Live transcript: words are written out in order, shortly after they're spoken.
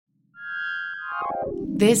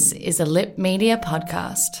This is a Lip Media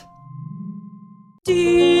podcast.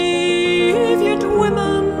 Deviant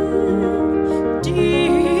women,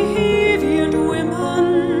 deviant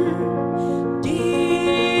women,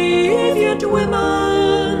 deviant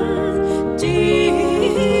women,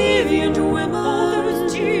 deviant women,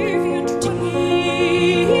 deviant women,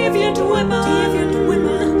 deviant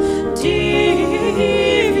women,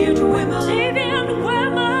 deviant women, deviant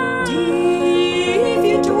women,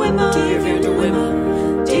 deviant women, deviant women,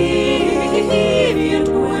 deviant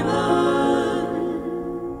women.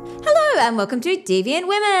 And welcome to Deviant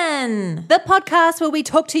Women. The podcast where we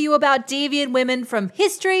talk to you about deviant women from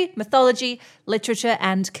history, mythology, literature,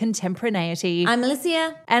 and contemporaneity. I'm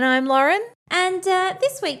Alicia. And I'm Lauren. And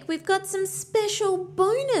this week we've got some special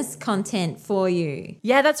bonus content for you.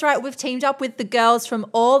 Yeah, that's right. We've teamed up with the girls from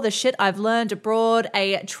All the Shit I've Learned Abroad,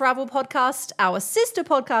 a travel podcast, our sister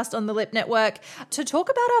podcast on the Lip Network, to talk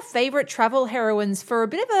about our favourite travel heroines for a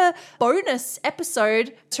bit of a bonus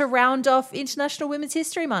episode to round off International Women's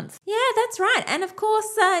History Month. Yeah, that's right. And of course,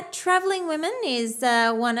 travelling women is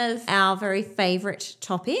one of our very favourite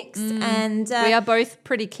topics. And we are both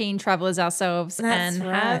pretty keen travellers ourselves That's and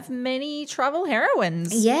right. have many travel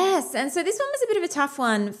heroines. Yes, and so this one was a bit of a tough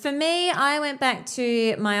one. For me, I went back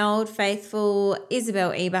to my old faithful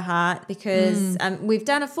Isabel Eberhardt because we've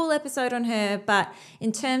done a full episode on her, but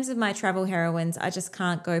in terms of my travel heroines, I just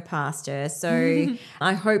can't go past her. So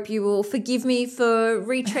I hope you will forgive me for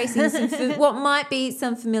retracing what might be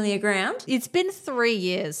some familiar ground. It's been 3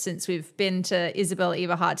 years since we've been to Isabel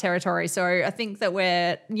Eberhardt territory, so I think that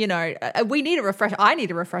we need a refresher. I need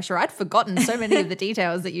a refresher. I'd forgotten so many of the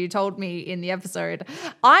details that you told me in the episode.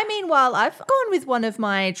 Meanwhile, I've gone with one of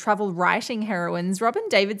my travel writing heroines. Robin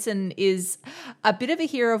Davidson is a bit of a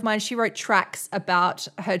hero of mine. She wrote tracks about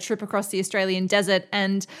her trip across the Australian desert,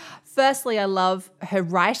 and firstly, I love her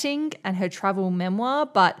writing and her travel memoir,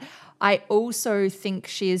 but I also think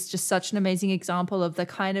she is just such an amazing example of the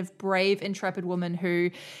kind of brave, intrepid woman who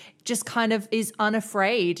just kind of is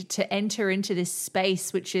unafraid to enter into this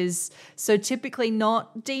space, which is so typically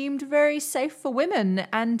not deemed very safe for women,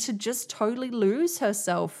 and to just totally lose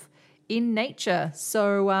herself in nature.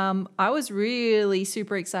 So I was really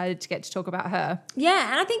super excited to get to talk about her.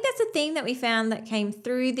 Yeah, and I think that's a theme that we found that came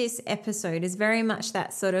through this episode is very much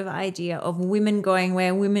that sort of idea of women going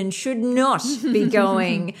where women should not be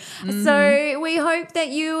going. So we hope that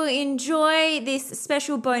you enjoy this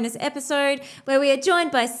special bonus episode where we are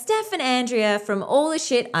joined by Steph and Andrea from All the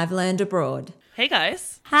Shit I've Learned Abroad. Hey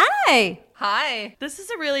guys, Hi. Hi. this is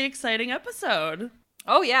a really exciting episode.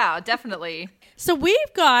 Oh yeah, definitely. So we've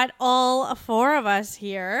got all four of us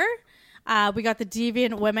here. We got the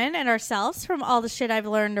Deviant Women and ourselves from All the Shit I've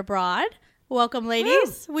Learned Abroad. Welcome,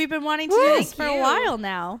 ladies. We've been wanting to do this for a while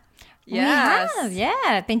now. Yes. We have, yeah.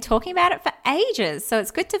 I've been talking about it for ages. So it's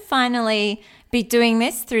good to finally be doing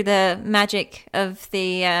this through the magic of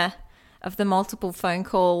the multiple phone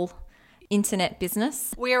call internet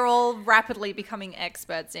business. We're all rapidly becoming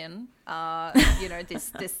experts in,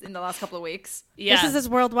 this in the last couple of weeks. Yeah. This is as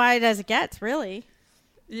worldwide as it gets, really.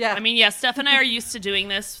 Yeah. I mean, yeah, Steph and I are used to doing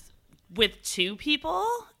this with 2 people,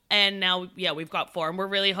 and now, we've got 4, and we're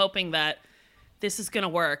really hoping that this is going to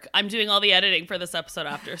work. I'm doing all the editing for this episode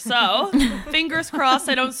after, so fingers crossed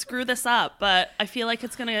I don't screw this up, but I feel like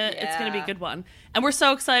it's gonna be a good one. And we're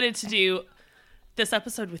so excited to do this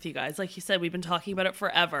episode with you guys. Like you said, we've been talking about it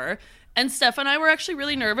forever. And Steph and I were actually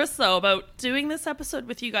really nervous, though, about doing this episode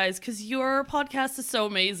with you guys because your podcast is so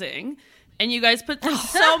amazing. And you guys put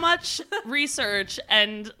so much research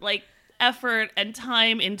and, effort and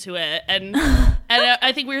time into it. And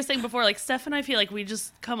I think we were saying before, Steph and I feel like we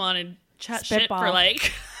just come on and chat Spitball. shit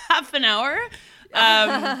for, half an hour.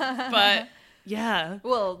 But, yeah.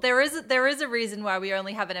 Well, there is a reason why we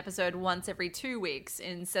only have an episode once every 2 weeks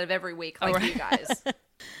instead of every week like you guys.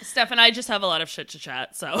 Steph and I just have a lot of shit to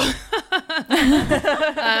chat, so.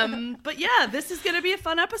 But yeah, this is going to be a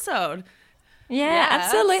fun episode. Yeah, Yes.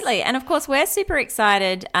 absolutely. And of course, we're super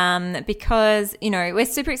excited because, we're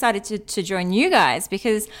super excited to join you guys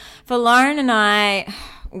because for Lauren and I,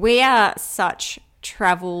 we are such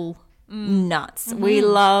travel nuts. We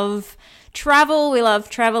love travel. We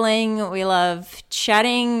love traveling. We love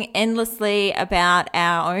chatting endlessly about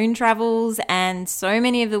our own travels. And so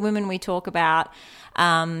many of the women we talk about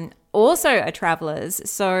also are travelers.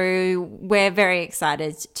 So we're very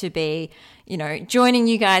excited to be, joining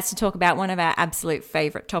you guys to talk about one of our absolute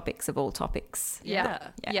favorite topics of all topics. Yeah.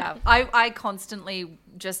 I constantly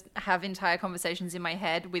just have entire conversations in my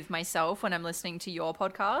head with myself when I'm listening to your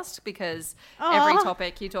podcast because every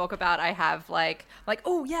topic you talk about, I have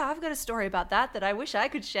oh yeah, I've got a story about that I wish I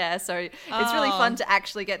could share. So it's really fun to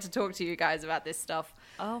actually get to talk to you guys about this stuff.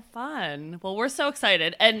 Oh, fun. Well, we're so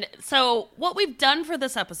excited. And so what we've done for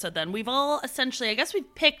this episode then, we've all essentially, I guess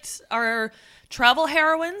we've picked our travel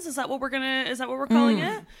heroines. Is that what we're calling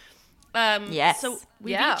it? Yes. So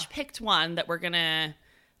we've Yeah. each picked one that we're going to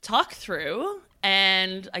talk through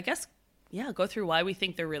and I guess, go through why we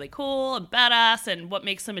think they're really cool and badass and what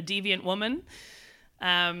makes them a deviant woman.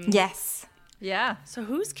 Yes. Yeah. So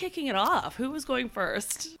who's kicking it off? Who was going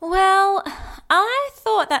first? Well, I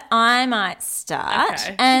thought that I might start.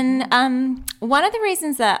 Okay. And one of the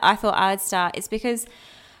reasons that I thought I would start is because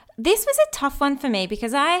this was a tough one for me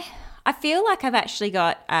because I feel like I've actually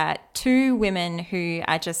got two women who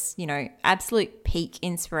are just, absolute peak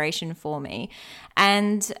inspiration for me.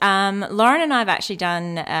 And Lauren and I have actually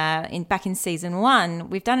done, back in season 1,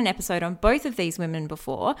 we've done an episode on both of these women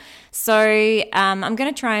before. So I'm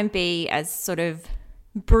going to try and be as sort of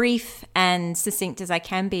brief and succinct as I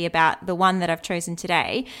can be about the one that I've chosen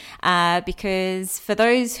today, because for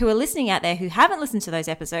those who are listening out there who haven't listened to those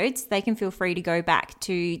episodes, they can feel free to go back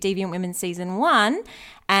to Deviant Women Season 1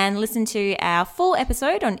 and listen to our full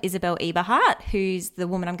episode on Isabel Eberhardt, who's the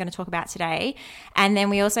woman I'm going to talk about today. And then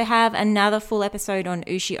we also have another full episode on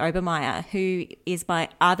Uschi Obermeier, who is my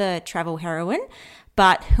other travel heroine,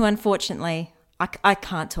 but who unfortunately I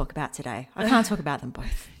can't talk about today. I can't talk about them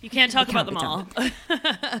both. You can't talk about them be all.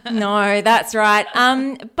 No, that's right.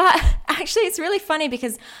 But actually, it's really funny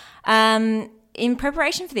because in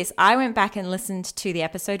preparation for this, I went back and listened to the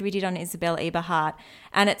episode we did on Isabel Eberhardt,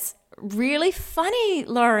 and it's really funny,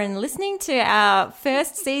 Lauren, listening to our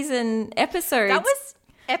first season episodes. That was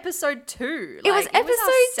episode 2. It was our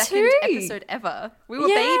episode second 2. episode ever. We were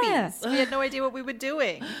Yeah. babies. We had no idea what we were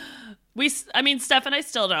doing. Steph and I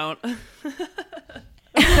still don't. But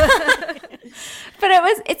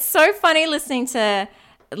it's so funny listening to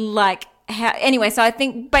so I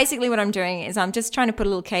think basically what I'm doing is I'm just trying to put a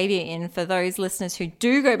little caveat in for those listeners who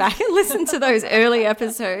do go back and listen to those early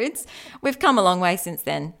episodes. We've come a long way since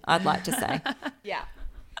then, I'd like to say. Yeah.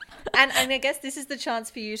 And I guess this is the chance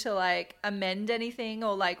for you to amend anything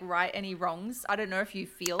or right any wrongs. I don't know if you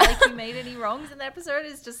feel like you made any wrongs in the episode.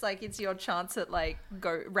 It's just it's your chance at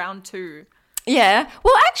go round 2. Yeah.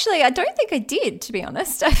 Well, actually, I don't think I did, to be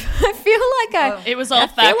honest. I feel like It was all I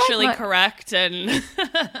feel like factually correct and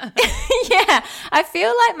yeah, I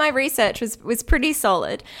feel like my research was pretty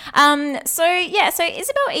solid. So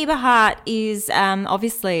Isabel Eberhardt is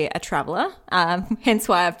obviously a traveler, hence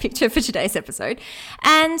why I've picked her for today's episode.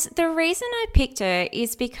 And the reason I picked her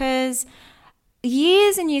is because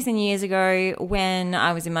years and years and years ago, when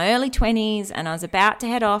I was in my early 20s and I was about to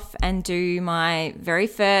head off and do my very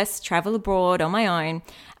first travel abroad on my own,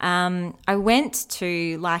 I went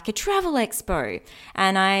to a travel expo,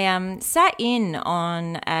 and I sat in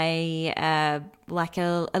on a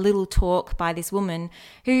little talk by this woman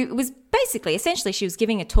who was essentially she was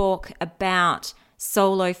giving a talk about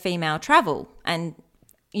solo female travel, and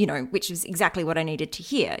which was exactly what I needed to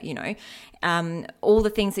hear, all the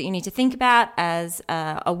things that you need to think about as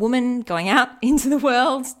a woman going out into the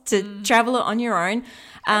world to travel on your own.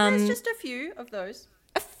 There's just a few of those.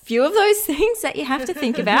 A few of those things that you have to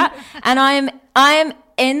think about. And I am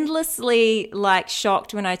endlessly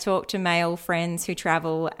shocked when I talk to male friends who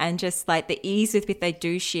travel and just the ease with which they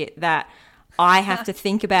do shit that I have to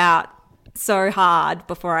think about so hard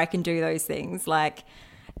before I can do those things.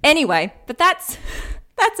 Anyway, but that's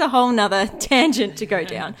a whole nother tangent to go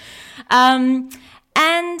down. And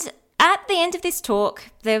at the end of this talk,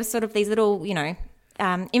 there was sort of these little,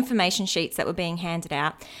 information sheets that were being handed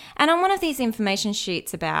out. And on one of these information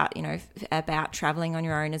sheets about traveling on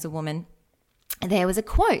your own as a woman, there was a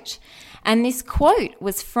quote. And this quote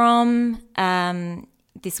was from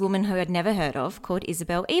this woman who I'd never heard of called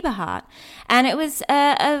Isabel Eberhardt. And it was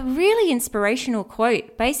a really inspirational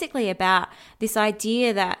quote, basically about this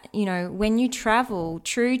idea that, when you travel,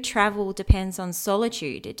 true travel depends on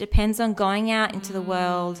solitude. It depends on going out into the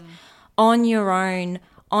world on your own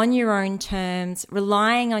terms,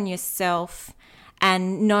 relying on yourself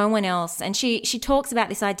and no one else. And she talks about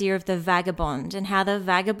this idea of the vagabond and how the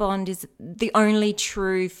vagabond is the only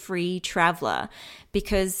true free traveler,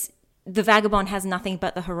 because the vagabond has nothing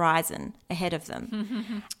but the horizon ahead of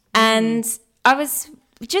them. And I was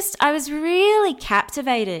really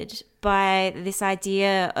captivated by this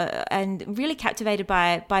idea and really captivated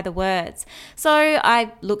by the words. So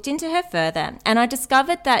I looked into her further, and I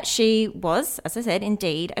discovered that she was, as I said,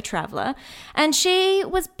 indeed a traveller, and she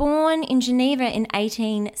was born in Geneva in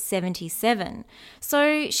 1877.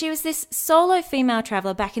 So she was this solo female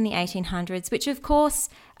traveller back in the 1800s, which of course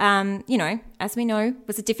as we know,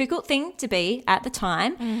 was a difficult thing to be at the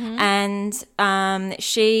time. And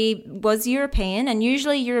she was European, and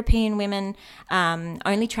usually European women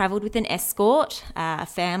only travelled with an escort, a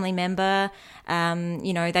family member.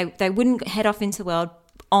 They wouldn't head off into the world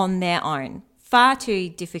on their own. Far too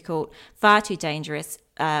difficult, far too dangerous,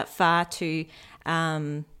 far too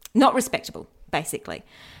not respectable, basically.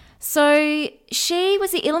 So she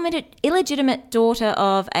was the illegitimate daughter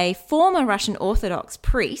of a former Russian Orthodox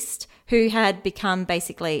priest who had become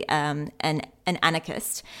basically an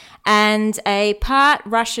anarchist, and a part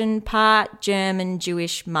Russian, part German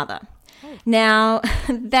Jewish mother. Now,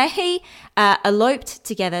 they eloped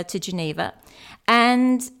together to Geneva,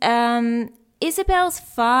 and Isabel's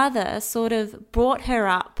father sort of brought her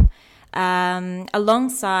up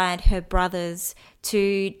alongside her brothers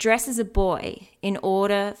to dress as a boy in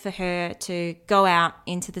order for her to go out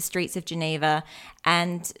into the streets of Geneva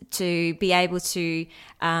and to be able to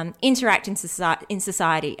interact in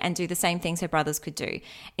society and do the same things her brothers could do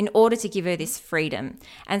in order to give her this freedom.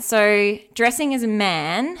 And so dressing as a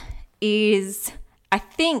man is, I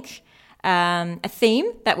think, a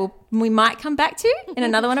theme that we might come back to in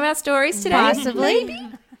another one of our stories today.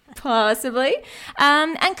 Possibly.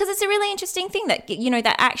 And because it's a really interesting thing that,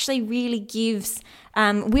 that actually really gives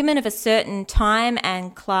women of a certain time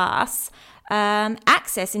and class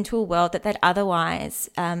access into a world that they'd otherwise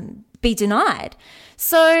be denied.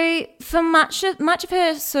 So for much of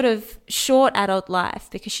her sort of short adult life,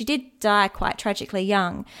 because she did die quite tragically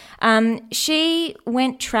young, she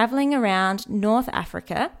went travelling around North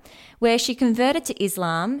Africa, where she converted to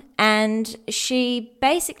Islam, and she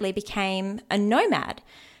basically became a nomad,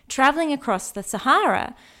 traveling across the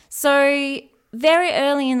Sahara. So very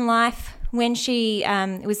early in life, when she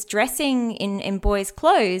was dressing in boys'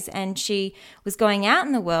 clothes and she was going out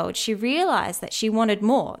in the world, she realized that she wanted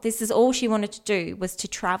more. This is all she wanted to do, was to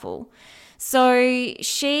travel. So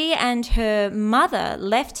she and her mother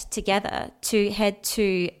left together to head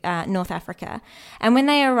to North Africa. And when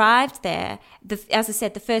they arrived there, as I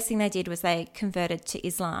said, the first thing they did was they converted to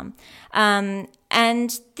Islam. And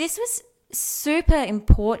this was super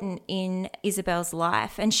important in Isabel's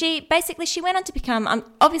life. And she went on to become,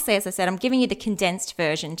 obviously, as I said, I'm giving you the condensed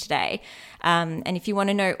version today. And if you want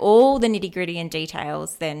to know all the nitty gritty and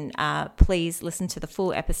details, then please listen to the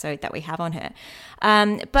full episode that we have on her.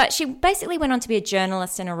 But she basically went on to be a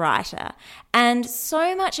journalist and a writer. And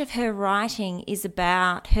so much of her writing is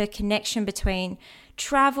about her connection between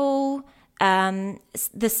travel,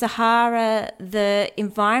 the Sahara, the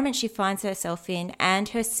environment she finds herself in, and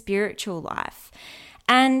her spiritual life.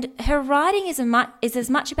 And her writing is as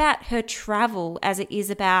much about her travel as it is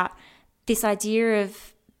about this idea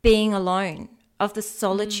of being alone, of the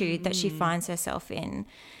solitude that she finds herself in.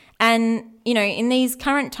 And, in these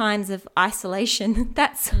current times of isolation,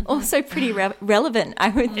 that's also pretty relevant, I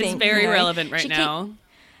would think. It's very relevant right now.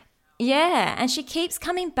 And she keeps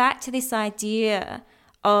coming back to this idea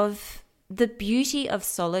of the beauty of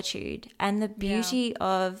solitude and the beauty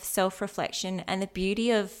of self-reflection and the beauty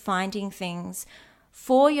of finding things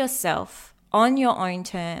for yourself on your own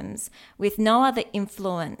terms with no other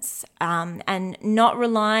influence, and not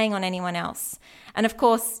relying on anyone else. And of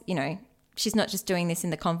course, she's not just doing this in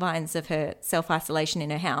the confines of her self-isolation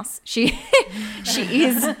in her house. She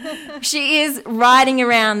is riding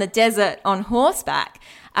around the desert on horseback.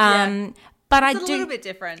 But it's a little bit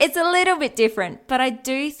different. It's a little bit different. But I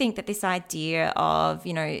do think that this idea of,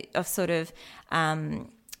 of sort of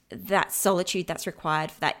that solitude that's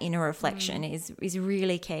required for that inner reflection is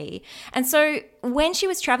really key. And so when she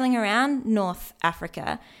was traveling around North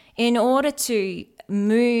Africa, in order to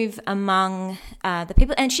move among the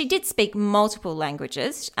people, and she did speak multiple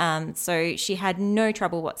languages, so she had no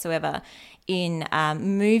trouble whatsoever in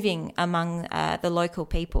moving among the local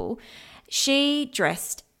people, she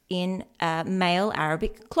dressed in male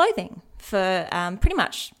Arabic clothing for pretty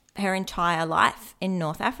much her entire life in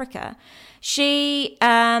North Africa. She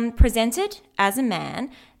presented as a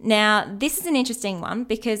man. Now, this is an interesting one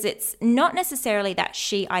because it's not necessarily that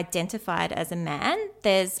she identified as a man.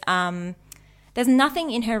 There's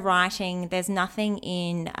nothing in her writing, there's nothing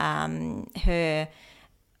in her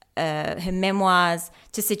memoirs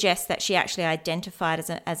to suggest that she actually identified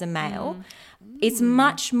as a male. It's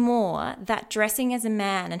much more that dressing as a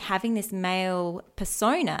man and having this male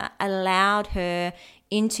persona allowed her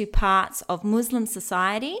into parts of Muslim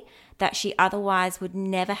society that she otherwise would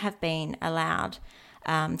never have been allowed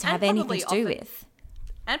to have anything to do with.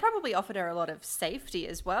 And probably offered her a lot of safety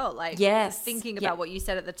as well. Like, yes, thinking about what you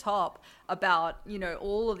said at the top about,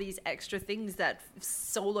 all of these extra things that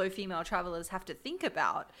solo female travelers have to think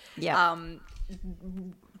about.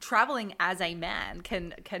 traveling as a man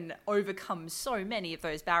can overcome so many of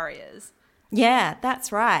those barriers. Yeah,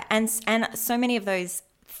 that's right. And so many of those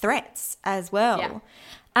threats as well. Yeah.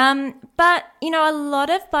 But, a lot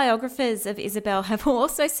of biographers of Isabel have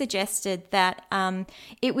also suggested that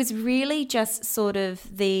it was really just sort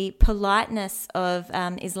of the politeness of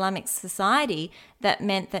Islamic society that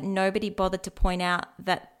meant that nobody bothered to point out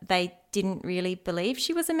that they didn't really believe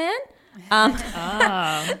she was a man.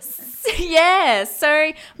 Yeah,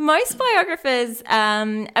 so most biographers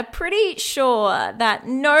are pretty sure that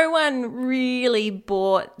no one really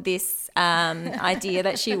bought this idea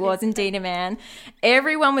that she was indeed a man.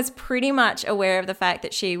 Everyone was pretty much aware of the fact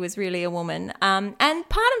that she was really a woman. And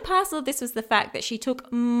part and parcel of this was the fact that she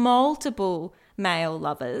took multiple male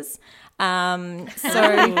lovers. Ooh,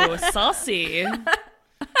 saucy.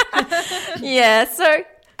 Yeah, so...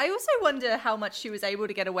 I also wonder how much she was able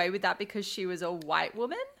to get away with that because she was a white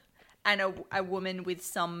woman and a woman with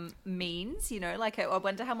some means, I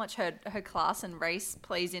wonder how much her class and race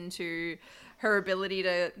plays into her ability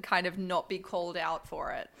to kind of not be called out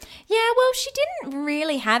for it. Yeah, well, she didn't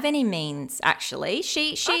really have any means, actually.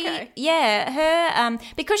 Okay. Yeah, her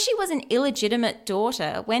because she was an illegitimate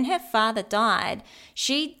daughter. When her father died,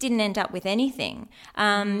 she didn't end up with anything,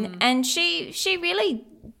 and she really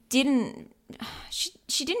didn't.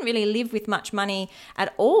 She didn't really live with much money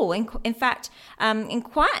at all. In fact,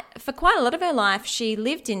 for quite a lot of her life, she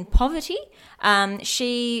lived in poverty.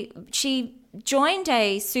 She joined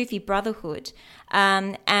a Sufi brotherhood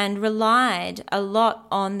and relied a lot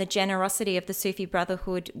on the generosity of the Sufi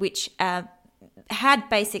brotherhood, which had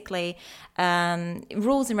basically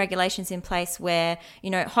rules and regulations in place where,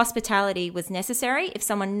 hospitality was necessary. If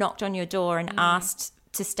someone knocked on your door and asked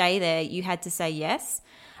to stay there, you had to say yes.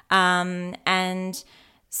 And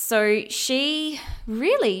so she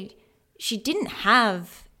didn't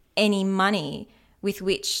have any money with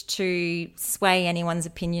which to sway anyone's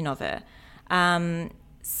opinion of her.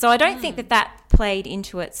 So I don't think that played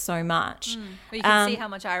into it so much. But you can see how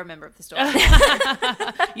much I remember of the story.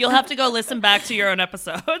 You'll have to go listen back to your own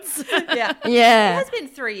episodes. Yeah. Yeah. It has been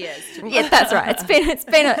 3 years. To be Yeah, that's right.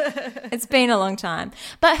 It's been a long time.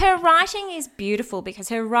 But her writing is beautiful because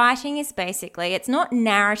her writing is basically, it's not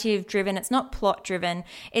narrative driven, it's not plot driven.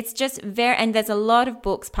 It's just and there's a lot of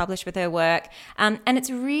books published with her work. And it's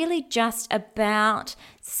really just about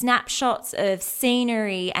snapshots of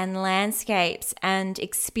scenery and landscapes and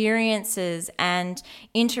experiences and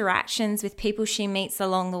interactions with people she meets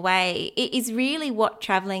along the way. It is really what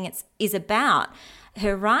traveling is about,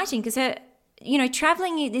 her writing, because her,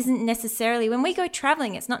 traveling isn't necessarily, when we go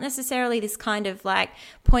traveling, it's not necessarily this kind of like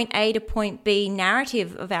point A to point B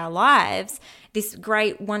narrative of our lives, this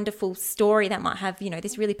great, wonderful story that might have,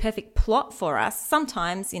 this really perfect plot for us.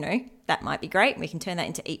 Sometimes, that might be great. We can turn that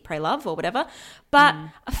into Eat, Pray, Love or whatever. But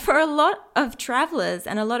for a lot of travelers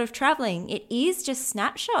and a lot of traveling, it is just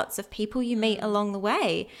snapshots of people you meet along the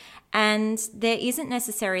way. And there isn't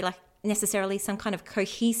necessarily some kind of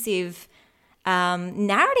cohesive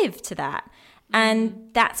narrative to that. And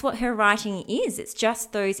that's what her writing is. It's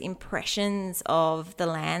just those impressions of the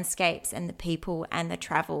landscapes and the people and the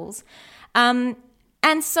travels. And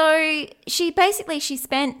so she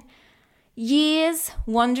spent years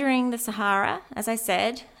wandering the Sahara, as I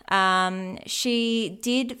said. She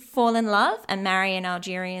did fall in love and marry an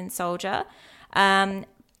Algerian soldier.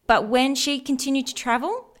 But when she continued to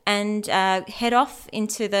travel and head off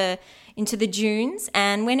into the dunes,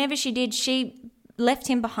 and whenever she did, she left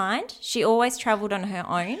him behind. She always traveled on her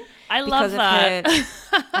own. I love that.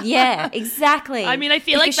 Yeah, exactly. I mean, I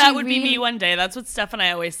feel like that would be me one day. That's what Steph and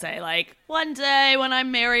I always say. Like, one day when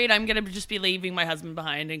I'm married, I'm going to just be leaving my husband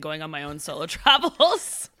behind and going on my own solo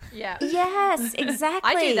travels. Yeah. Yes,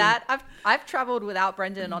 exactly. I do that. I've traveled without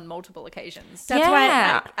Brendan on multiple occasions. That's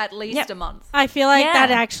why at least a month. I feel like Yeah.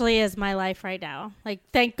 that actually is my life right now. Like,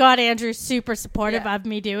 thank God Andrew's super supportive Yeah. of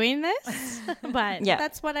me doing this, but Yeah.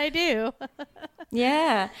 that's what I do.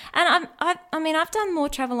 Yeah, and I've done more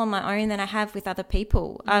travel on my own than I have with other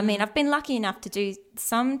people. I mean, I've been lucky enough to do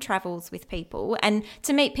some travels with people and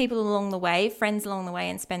to meet people along the way, friends along the way,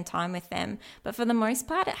 and spend time with them. But for the most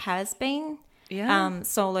part, it has been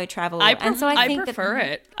solo travel. I think prefer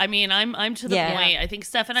it. I mean, I'm to the Yeah. point. I think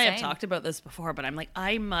Steph and I have Same. talked about this before, but I'm like,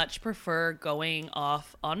 I much prefer going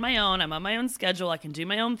off on my own. I'm on my own schedule. I can do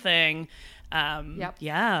my own thing. Yep.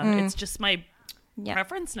 Yeah, it's just my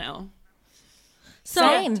preference now. So,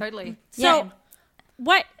 Same. Totally. so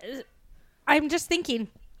what? I'm just thinking,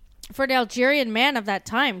 for an Algerian man of that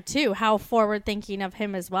time too, how forward thinking of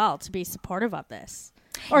him as well to be supportive of this.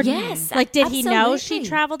 Or Yes, like, did he know she absolutely.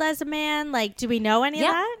 traveled as a man? Like, do we know any Yeah.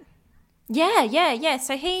 of that? Yeah.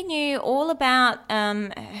 So he knew all about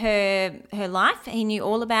her life. He knew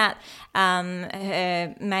all about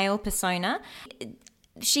her male persona.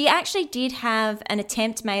 She actually did have an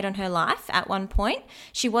attempt made on her life at one point.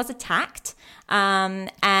 She was attacked,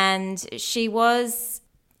 and she was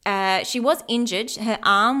injured. Her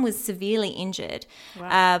arm was severely injured,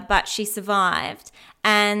 but she survived.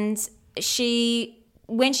 And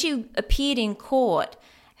when she appeared in court,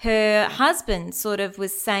 her husband sort of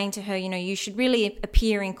was saying to her, you should really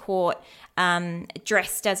appear in court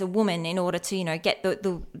dressed as a woman in order to, get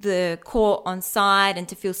the court on side and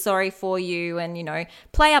to feel sorry for you and,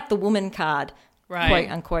 play up the woman card, Right.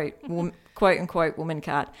 quote unquote woman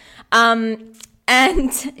card.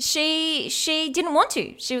 And she didn't want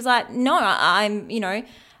to. She was like, no, I'm,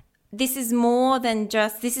 this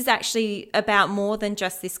is actually about more than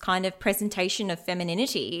just this kind of presentation of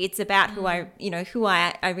femininity. It's about who I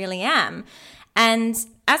really am. And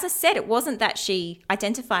as I said, it wasn't that she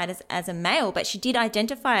identified as a male, but she did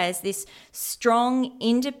identify as this strong,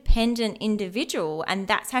 independent individual. And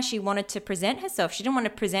that's how she wanted to present herself. She didn't want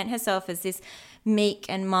to present herself as this meek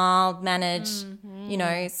and mild-mannered,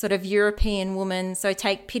 sort of European woman. So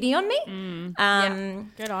take pity on me.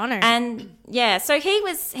 Good on her. And yeah, so he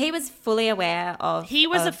was fully aware of. He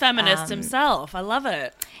was a feminist himself. I love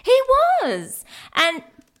it. He was,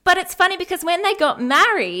 but it's funny because when they got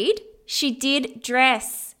married, she did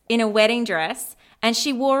dress in a wedding dress and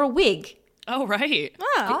she wore a wig. Oh, right.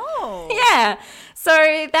 Oh. Yeah. So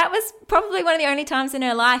that was probably one of the only times in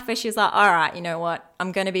her life where she was like, all right, you know what?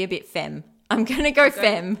 I'm going to be a bit femme. I'm going to go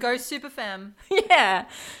femme. Go super femme. Yeah.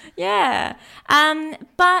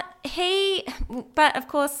 But of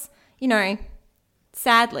course,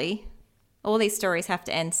 sadly, all these stories have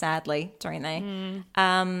to end sadly, don't they?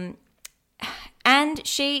 And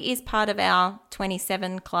she is part of our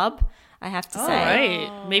 27 club, I have to Oh, say.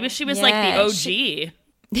 right. Maybe she was like the Yeah, OG.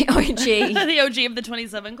 The OG. The OG of the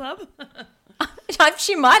 27 Club.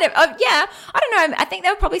 She might have. Oh, yeah. I don't know. I think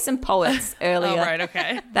there were probably some poets earlier. Oh, right.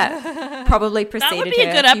 Okay. That probably preceded That would be a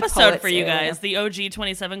her, good few episode poets for you earlier. guys. The OG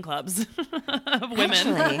 27 Clubs of women.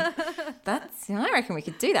 Actually, I reckon we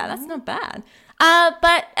could do that. That's not bad.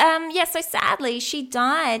 So sadly, she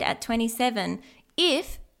died at 27,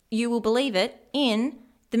 if you will believe it, in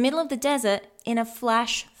the middle of the desert in a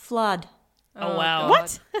flash flood. Oh, wow.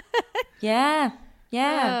 What? Yeah.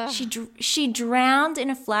 She drowned in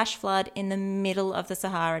a flash flood in the middle of the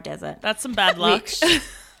Sahara Desert. That's some bad luck. Which,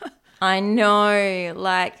 I know,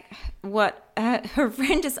 like, what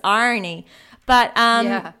horrendous irony. But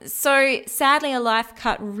so sadly, her life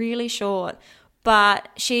cut really short. But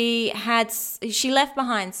she left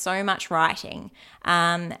behind so much writing,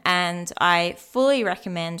 and I fully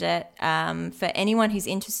recommend it for anyone who's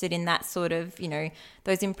interested in that sort of,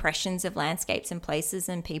 those impressions of landscapes and places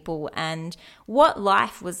and people and what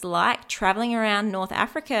life was like traveling around North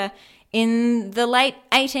Africa in the late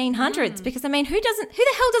 1800s. Because, who the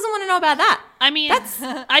hell doesn't want to know about that? I mean,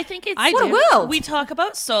 I think it's... What a world. We talk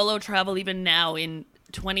about solo travel even now in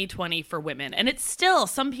 2020 for women. And it's still,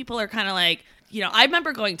 some people are kind of like... I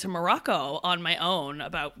remember going to Morocco on my own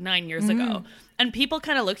about 9 years ago, and people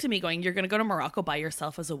kind of looked at me going, you're going to go to Morocco by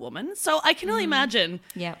yourself as a woman? So I can only imagine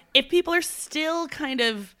if people are still kind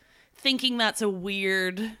of thinking that's a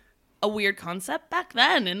weird concept back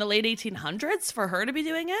then in the late 1800s for her to be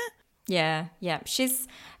doing it. Yeah. She's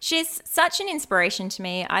such an inspiration to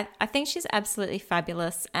me. I think she's absolutely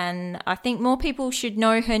fabulous, and I think more people should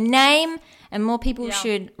know her name and more people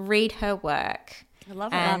should read her work. I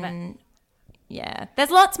love it. And yeah, there's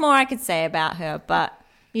lots more I could say about her, but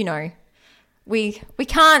we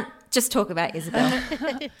can't just talk about Isabel.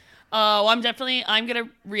 Oh, I'm gonna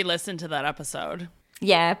re-listen to that episode.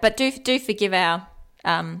 Yeah, but do forgive our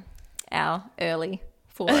early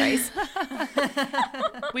forays.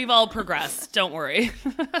 We've all progressed. Don't worry.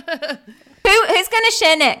 Who's going to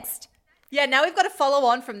share next? Yeah, now we've got to follow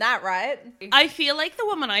on from that, right? I feel like the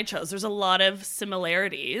woman I chose, there's a lot of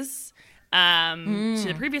similarities to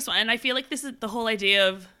the previous one. And I feel like this is the whole idea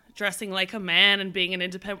of dressing like a man and being an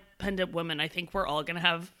independent woman. I think we're all going to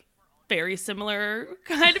have very similar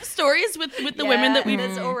kind of stories with the women that we've...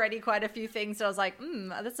 There's already quite a few things that I was like,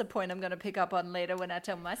 that's a point I'm going to pick up on later when I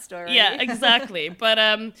tell my story. Yeah, exactly. But,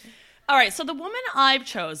 all right, so the woman I've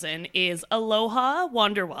chosen is Aloha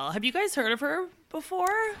Wanderwell. Have you guys heard of her before?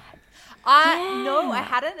 No, I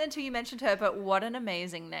hadn't until you mentioned her, but what an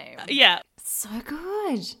amazing name. Yeah. So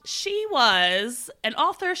good. She was an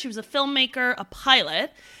author, she was a filmmaker, a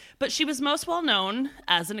pilot, but she was most well known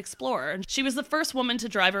as an explorer. She was the first woman to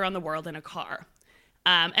drive around the world in a car.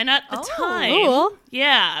 And at the time, cool.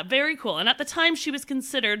 yeah, very cool. And at the time, she was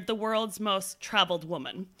considered the world's most traveled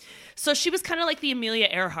woman. So she was kind of like the Amelia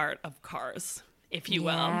Earhart of cars, if you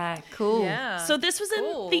will. Yeah, cool. Yeah. So this was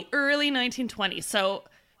in the early 1920s. So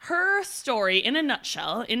her story, in a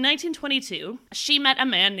nutshell, in 1922, she met a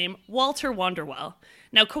man named Walter Wanderwell.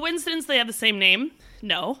 Now, coincidence they have the same name?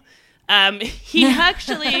 No. He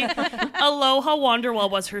actually, Aloha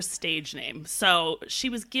Wanderwell was her stage name. So she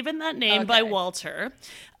was given that name by Walter.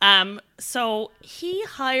 So he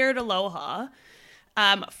hired Aloha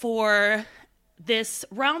for this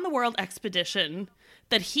round-the-world expedition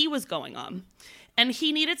that he was going on. And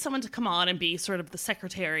he needed someone to come on and be sort of the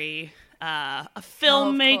secretary, a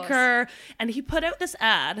filmmaker. And he put out this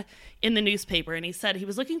ad in the newspaper, and he said he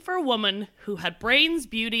was looking for a woman who had brains,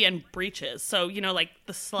 beauty, and breeches. So, you know, like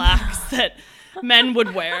the slacks that men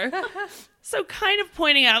would wear. So kind of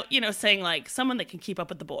pointing out, you know, saying like someone that can keep up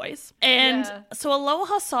with the boys. And so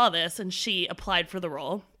Aloha saw this and she applied for the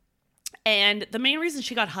role. And the main reason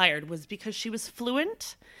she got hired was because she was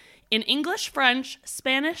fluent in English, French,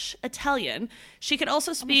 Spanish, Italian. She could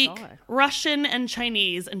also speak Russian and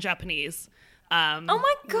Chinese and Japanese. Oh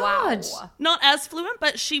my God. Not as fluent,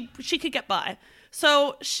 but she could get by.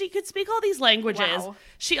 So she could speak all these languages. Wow.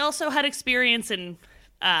 She also had experience in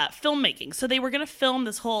filmmaking. So they were going to film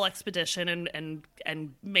this whole expedition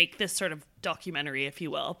and make this sort of documentary, if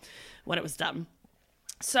you will, when it was done.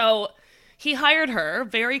 So he hired her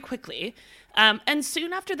very quickly. And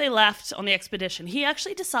soon after they left on the expedition, he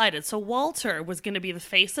actually decided, so Walter was going to be the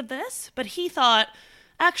face of this, but he thought,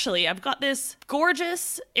 actually, I've got this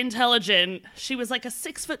gorgeous, intelligent, she was like a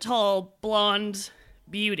 6-foot-tall blonde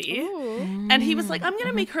beauty. Ooh. And he was like, I'm going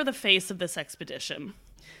to make her the face of this expedition.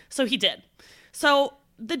 So he did. So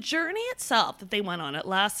the journey itself that they went on, it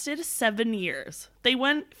lasted 7 years. They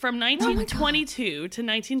went from 1922 to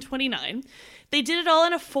 1929. They did it all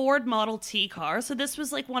in a Ford Model T car. So this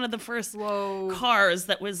was like one of the first cars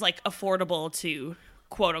that was like affordable to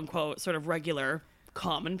quote unquote sort of regular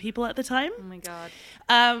common people at the time. Oh my God.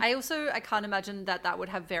 I can't imagine that would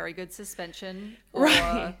have very good suspension or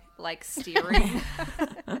like steering.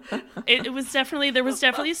 It was definitely, there was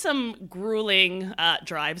definitely some grueling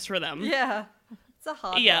drives for them. Yeah. It's a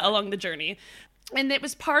hard one. Along the journey. And it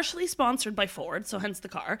was partially sponsored by Ford, so hence the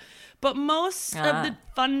car. But most of the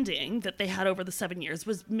funding that they had over the 7 years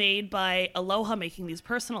was made by Aloha making these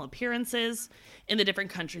personal appearances in the different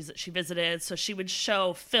countries that she visited. So she would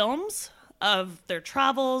show films of their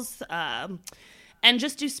travels and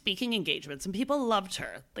just do speaking engagements. And people loved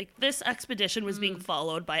her. Like, this expedition was being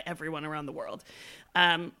followed by everyone around the world.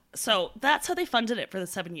 So that's how they funded it for the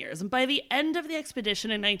 7 years. And by the end of the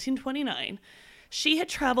expedition in 1929... she had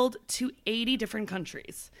traveled to 80 different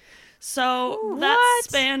countries. So that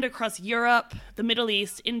spanned across Europe, the Middle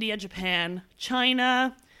East, India, Japan,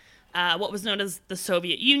 China, what was known as the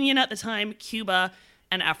Soviet Union at the time, Cuba,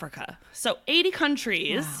 and Africa. So 80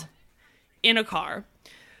 countries in a car.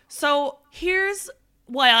 So here's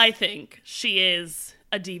why I think she is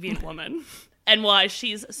a deviant woman and why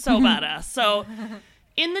she's so badass. So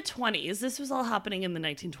in the 20s, this was all happening in the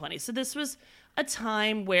 1920s. So this was a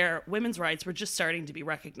time where women's rights were just starting to be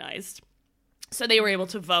recognized. So they were able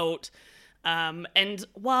to vote. And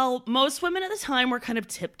while most women at the time were kind of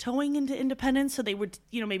tiptoeing into independence, so they would,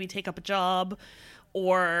 you know, maybe take up a job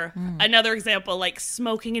or another example, like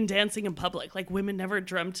smoking and dancing in public. Like, women never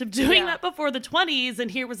dreamt of doing that before the 20s. And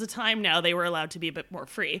here was a time now they were allowed to be a bit more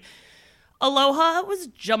free. Aloha was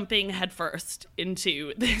jumping headfirst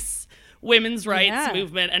into this women's rights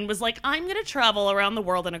movement and was like, I'm going to travel around the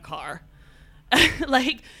world in a car.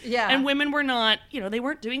 And women were not, you know, they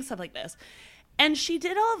weren't doing stuff like this. And she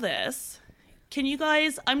did all this. Can you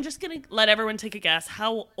guys, I'm just going to let everyone take a guess.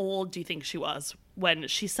 How old do you think she was when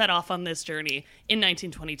she set off on this journey in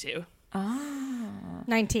 1922?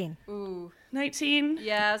 19. Ooh. 19?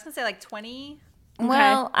 Yeah, I was going to say like 20.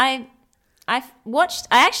 Well, I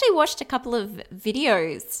actually watched a couple of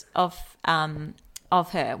videos of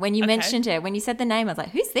her. When you mentioned her, when you said the name, I was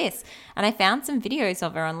like, who's this? And I found some videos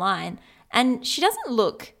of her online. And she doesn't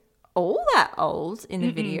look all that old in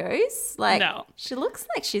the videos. Like, she looks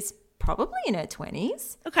like she's probably in her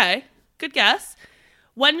 20s. Okay, good guess.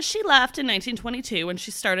 When she left in 1922, when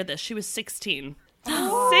she started this, she was 16.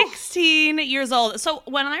 16 years old. So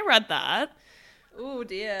when I read that, oh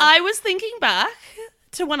dear, I was thinking back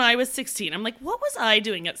to when I was 16. I'm like, what was I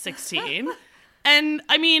doing at 16? And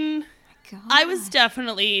I mean, I was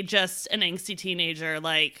definitely just an angsty teenager,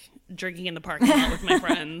 like drinking in the parking lot with my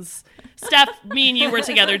friends. Steph, me and you were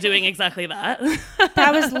together doing exactly that.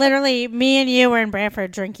 That was literally me and you were in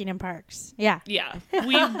Brantford drinking in parks. Yeah. Yeah.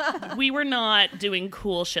 We were not doing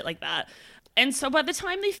cool shit like that. And so by the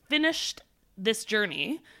time they finished this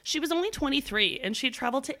journey, she was only 23 and she had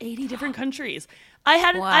traveled to 80 different countries. I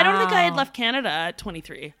don't think I had left Canada at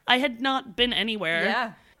 23. I had not been anywhere.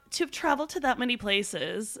 Yeah. To have traveled to that many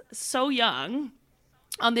places so young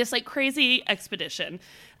on this like crazy expedition.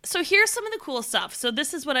 So here's some of the cool stuff. So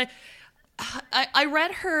this is what I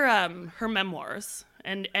read her memoirs,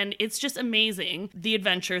 and it's just amazing the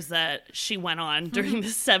adventures that she went on during the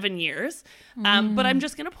 7 years. But I'm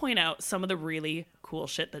just going to point out some of the really cool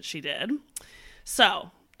shit that she did.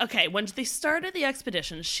 So, okay, when they started the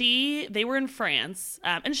expedition, they were in France,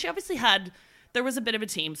 and she obviously there was a bit of a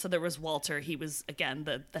team. So there was Walter. He was, again,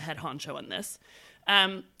 the head honcho on this.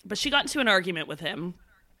 But she got into an argument with him,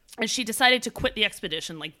 and she decided to quit the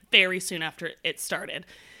expedition like very soon after it started.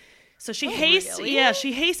 So she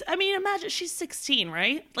I mean, imagine she's 16,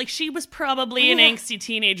 right? Like she was probably an angsty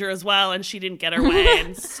teenager as well, and she didn't get her way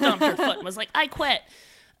and stomped her foot and was like, I quit.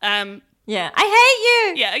 Yeah, I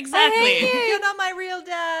hate you. Yeah, exactly. I hate you. You're not my real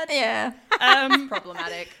dad. Yeah.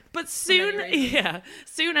 Problematic. But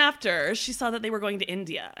soon after, she saw that they were going to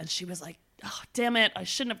India, and she was like, oh, damn it, I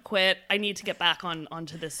shouldn't have quit. I need to get back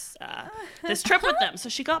onto this this trip with them. So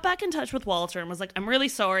she got back in touch with Walter and was like, I'm really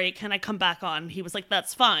sorry. Can I come back on? He was like,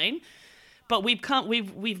 that's fine. But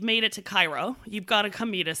we've made it to Cairo. You've got to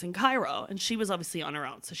come meet us in Cairo. And she was obviously on her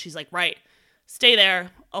own. So she's like, right, stay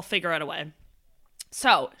there. I'll figure out a way.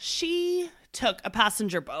 So she took a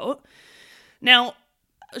passenger boat. Now,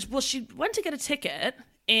 she went to get a ticket,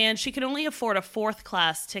 and she could only afford a 4th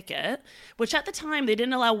class ticket, which at the time they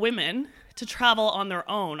didn't allow women to travel on their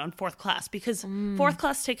own on 4th class, because 4th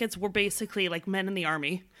class tickets were basically like men in the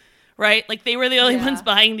army, right? Like they were the only ones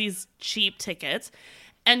buying these cheap tickets.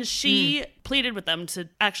 And she pleaded with them to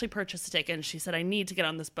actually purchase a ticket. And she said, I need to get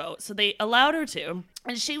on this boat. So they allowed her to.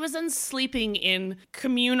 And she was then sleeping in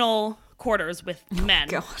communal quarters with men.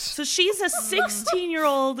 So she's a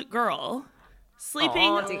 16-year-old girl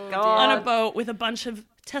sleeping on a boat with a bunch of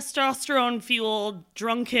testosterone-fueled,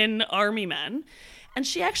 drunken army men. And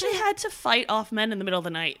she actually had to fight off men in the middle of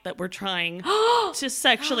the night that were trying to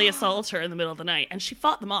sexually assault her in the middle of the night. And she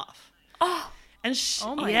fought them off. And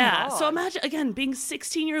God. So imagine, again, being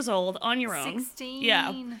 16 years old on your own. 16.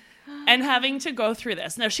 Yeah. And having to go through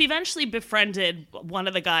this. Now, she eventually befriended one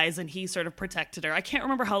of the guys, and he sort of protected her. I can't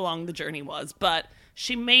remember how long the journey was, but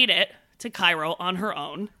she made it to Cairo on her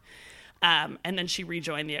own. And then she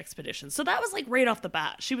rejoined the expedition. So that was like right off the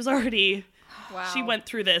bat. She was already, she went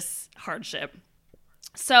through this hardship.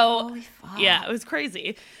 So, yeah, it was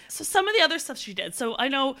crazy. So some of the other stuff she did. So I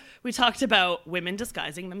know we talked about women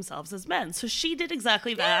disguising themselves as men. So she did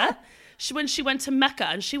exactly that. When she went to Mecca,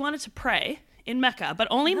 and she wanted to pray in Mecca, but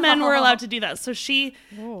only men were allowed to do that. So she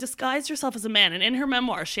disguised herself as a man. And in her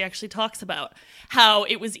memoir, she actually talks about how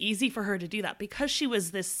it was easy for her to do that because she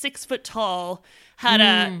was this 6 foot tall,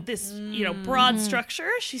 had this broad structure.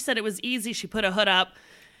 She said it was easy. She put a hood up.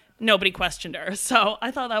 Nobody questioned her. So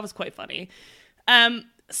I thought that was quite funny.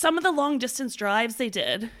 Some of the long distance drives they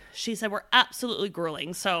did, she said, were absolutely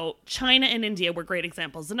grueling. So China and India were great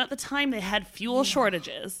examples. And at the time they had fuel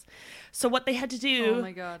shortages. So what they had to do, oh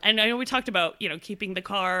my God. And I know we talked about, keeping the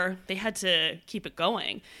car, they had to keep it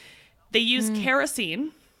going. They used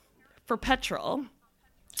kerosene for petrol.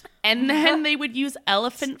 And then they would use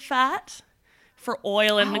elephant fat for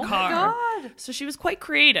oil in the car. My God. So she was quite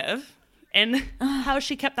creative in how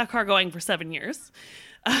she kept that car going for 7 years.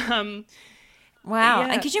 Wow.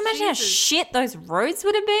 Yeah. And could you imagine how shit those roads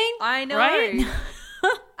would have been? I know. Right?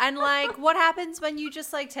 And what happens when you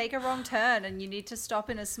just take a wrong turn and you need to stop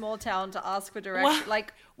in a small town to ask for direction?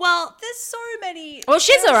 Well, there's so many. Well,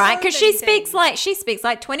 she's there all are right so because many she things. speaks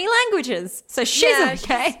like 20 languages. So she's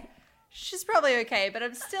okay. She's probably okay, but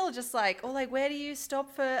I'm still just where do you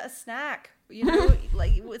stop for a snack?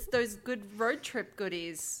 With those good road trip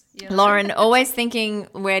goodies. Lauren, always thinking,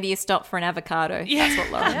 where do you stop for an avocado? Yeah.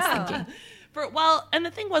 That's what Lauren's thinking. And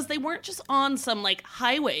the thing was, they weren't just on some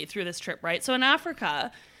highway through this trip, right? So in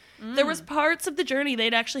Africa, there was parts of the journey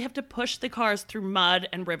they'd actually have to push the cars through mud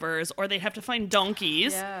and rivers, or they'd have to find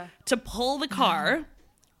donkeys to pull the car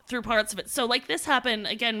through parts of it. So this happened,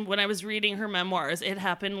 again, when I was reading her memoirs, it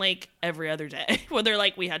happened every other day where they're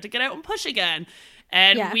we had to get out and push again.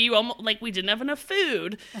 And we almost we didn't have enough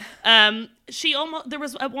food. There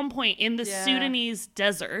was at one point in the Sudanese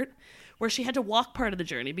desert where she had to walk part of the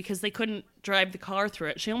journey because they couldn't drive the car through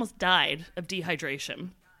it. She almost died of dehydration.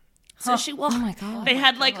 So she walked. Oh my God. They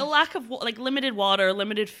had a lack of limited water,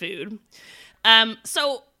 limited food.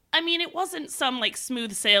 So I mean, it wasn't some like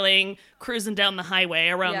smooth sailing cruising down the highway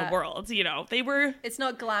around Yeah. the world. You know, they were It's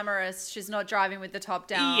not glamorous. She's not driving with the top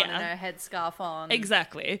down Yeah. and her headscarf on.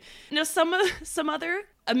 exactly. Now, some other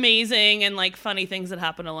amazing and like funny things that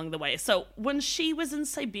happened along the way. So when she was in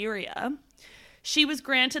Siberia, she was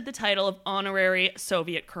granted the title of honorary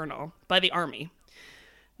Soviet colonel by the army.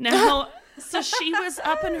 Now, so she was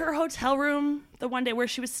up in her hotel room the one day where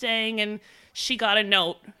she was staying, and she got a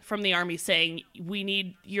note from the army saying,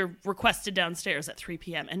 you're requested downstairs at 3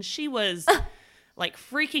 p.m. And she was like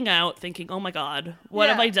freaking out, thinking, oh my God, what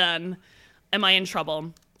have Yeah. I done? Am I in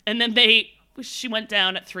trouble? And then she went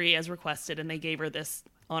down at 3 as requested, and they gave her this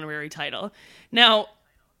honorary title. Now,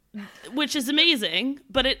 which is amazing,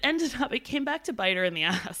 but it came back to bite her in the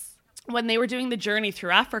ass. When they were doing the journey through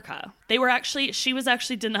Africa, she was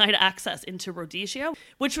actually denied access into Rhodesia,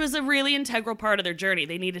 which was a really integral part of their journey.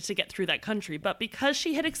 They needed to get through that country. But because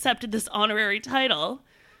she had accepted this honorary title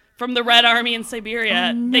from the Red Army in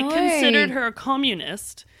Siberia, they considered her a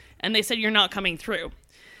communist, and they said, you're not coming through.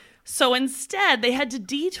 So instead, they had to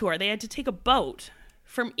detour. They had to take a boat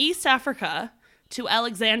from East Africa to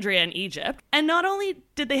Alexandria in Egypt. And not only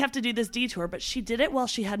did they have to do this detour, but she did it while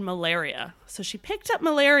she had malaria. So she picked up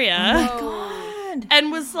malaria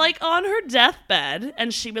and was like on her deathbed.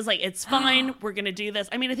 And she was like, it's fine. We're going to do this.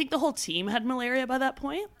 I mean, I think the whole team had malaria by that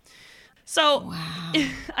point. So,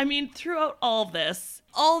 I mean, throughout all this,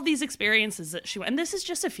 all of these experiences that she went, and this is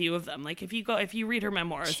just a few of them. Like if you read her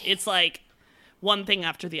memoirs, it's like one thing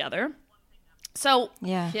after the other. So,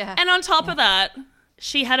 Yeah. and on top of that,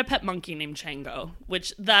 she had a pet monkey named Chango,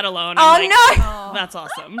 which that alone, that's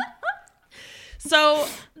awesome. So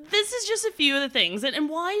this is just a few of the things and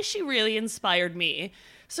why she really inspired me.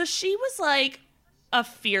 So she was like a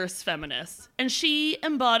fierce feminist, and she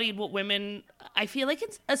embodied what women, I feel like,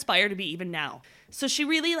 aspire to be even now. So she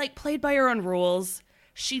really like played by her own rules.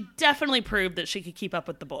 She definitely proved that she could keep up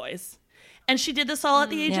with the boys. And she did this all at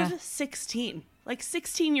the age of 16. Like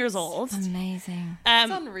 16 years old. Amazing.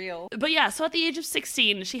 It's unreal. But yeah, so at the age of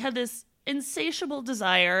 16, she had this insatiable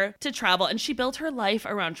desire to travel, and she built her life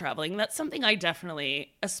around traveling. That's something I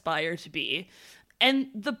definitely aspire to be. And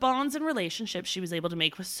the bonds and relationships she was able to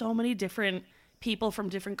make with so many different people from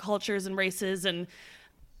different cultures and races, and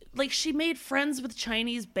like she made friends with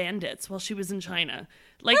Chinese bandits while she was in China.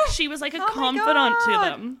 Like she was like a confidant to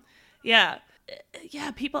them. Yeah.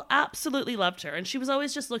 Yeah, people absolutely loved her, and she was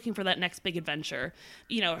always just looking for that next big adventure.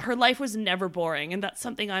 You know, her life was never boring, and that's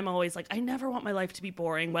something I'm always like, I never want my life to be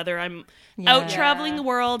boring, whether I'm out traveling the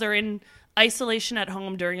world or in isolation at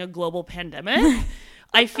home during a global pandemic.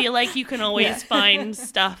 I feel like you can always find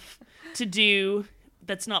stuff to do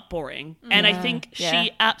that's not boring. And I think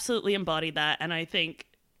she absolutely embodied that, and I think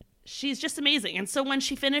she's just amazing. And so when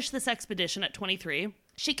she finished this expedition at 23,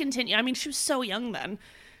 she continued. I mean, she was so young then.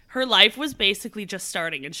 Her life was basically just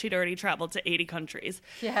starting, and she'd already traveled to 80 countries.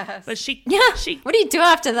 Yes. But she What do you do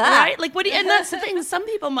after that? right? Like, and that's the thing. Some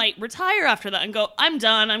people might retire after that and go, I'm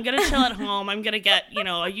done. I'm going to chill at home. I'm going to get,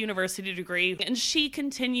 a university degree. And she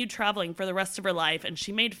continued traveling for the rest of her life, and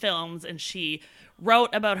she made films, and she wrote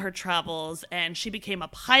about her travels, and she became a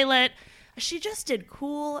pilot. She just did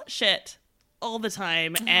cool shit all the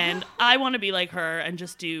time, and I want to be like her and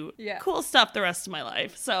just do cool stuff the rest of my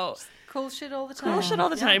life. So Cool shit all the time. cool shit all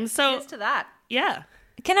the time. So Cheers to that. yeah.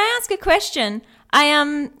 Can I ask a question?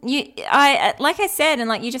 Like I said, and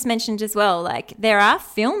like you just mentioned as well, like there are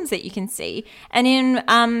films that you can see, and in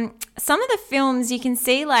some of the films you can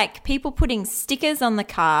see like people putting stickers on the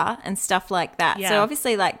car and stuff like that. Yeah. So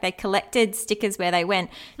obviously, like they collected stickers where they went.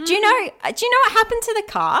 Do you know what happened to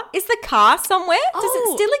the car? Is the car somewhere? Does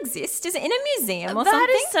it still exist? Is it in a museum or That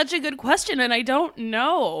something? is such a good question, and I don't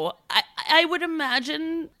know. I would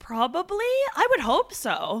imagine probably. I would hope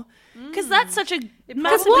so. Because that's such a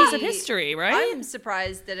massive piece of history, right? I'm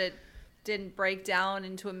surprised that it didn't break down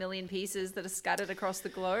into a million pieces that are scattered across the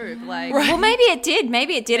globe. Like, Well, maybe it did.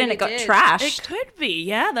 Maybe it did, and Maybe it got it did. trashed. It could be.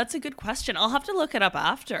 Yeah, that's a good question. I'll have to look it up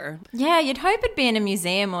after. Yeah, you'd hope it'd be in a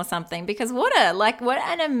museum or something, because what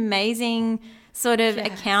an amazing sort of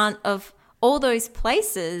account of all those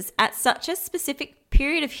places at such a specific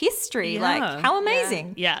period of history. Yeah. Like, how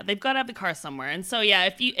amazing. Yeah, they've got to have the car somewhere. And so yeah,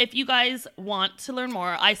 if you guys want to learn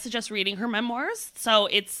more, I suggest reading her memoirs. So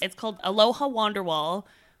it's called Aloha Wanderwall: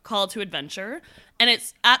 Call to Adventure, and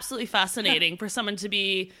it's absolutely fascinating for someone to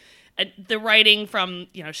be the writing from,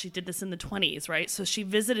 she did this in the 20s, right? So she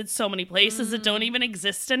visited so many places that don't even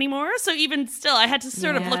exist anymore. So even still, I had to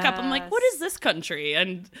sort of look up. I'm like, what is this country?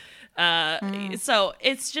 And so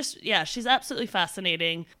it's just, she's absolutely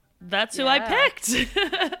fascinating. that's who I picked.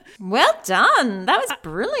 Well done. That was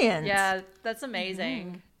brilliant. Yeah, that's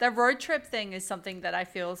amazing. The road trip thing is something that I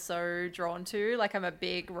feel so drawn to. Like, I'm a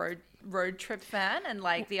big road trip fan, and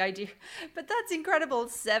like the idea, but that's incredible.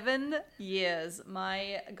 7 years.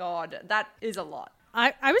 My God, that is a lot.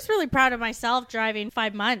 I was really proud of myself driving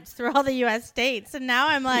 5 months through all the U.S. states, and now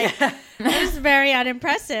I'm like, that is very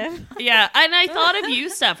unimpressive. Yeah, and I thought of you,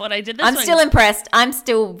 Steph, when I did this I'm one. still impressed. I'm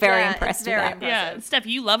still very Yeah, impressed it's very with that. impressive. Yeah, Steph,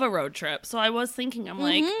 you love a road trip. So I was thinking, I'm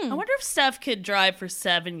like, I wonder if Steph could drive for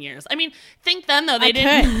 7 years. I mean, think then though, they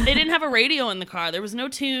didn't have a radio in the car. There was no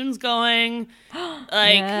tunes going.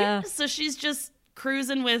 Like, Yeah. so she's just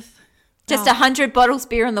cruising with. Just 100 bottles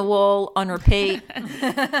beer on the wall on repeat.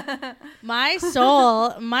 My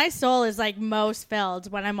soul is like most filled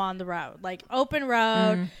when I'm on the road, like open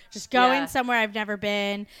road, just going Yeah. somewhere I've never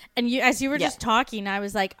been. And as you were Yeah. just talking, I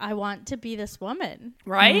was like, I want to be this woman.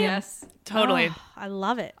 Right? Yes. Totally. Oh, I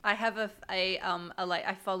love it. I have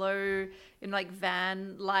I follow in like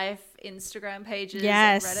van life Instagram pages,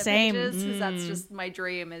 Yes, and Reddit same. pages, because that's just my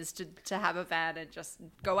dream, is to have a van and just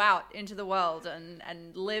go out into the world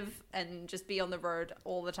and live and just be on the road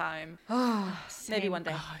all the time. Maybe one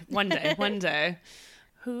day. One day.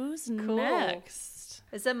 Who's next?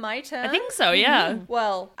 Is it my turn? I think so, yeah.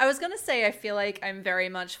 Well, I was going to say I feel like I'm very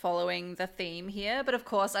much following the theme here, but of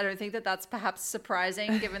course I don't think that that's perhaps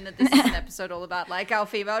surprising given that this is an episode all about like our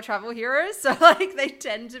female travel heroes. So like they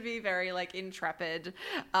tend to be very like intrepid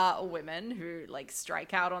women who like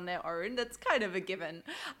strike out on their own. That's kind of a given.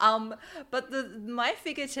 But my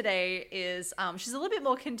figure today is she's a little bit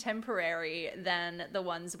more contemporary than the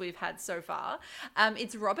ones we've had so far.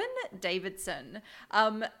 It's Robin Davidson.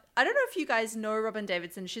 I don't know if you guys know Robin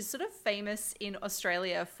Davidson. She's sort of famous in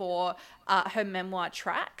Australia for her memoir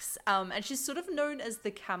tracks, and she's sort of known as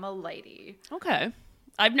the Camel Lady. Okay.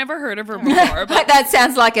 I've never heard of her before, but That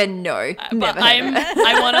sounds like a no. Never.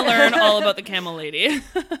 I want to learn all about the Camel Lady.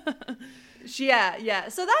 Yeah.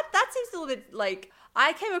 So that seems a little bit like,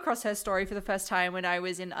 I came across her story for the first time when I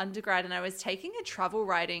was in undergrad, and I was taking a travel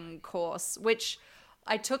writing course, which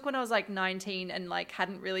I took when I was like 19 and like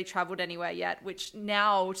hadn't really traveled anywhere yet, which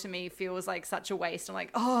now to me feels like such a waste. I'm like,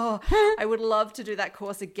 oh, I would love to do that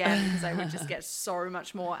course again because I would just get so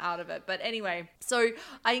much more out of it. But anyway, so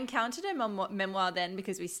I encountered her memoir then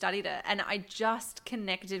because we studied it, and I just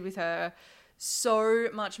connected with her so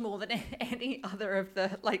much more than any other of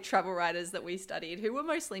the like travel writers that we studied, who were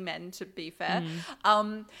mostly men, to be fair.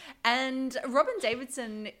 And Robin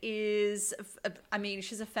Davidson is, I mean,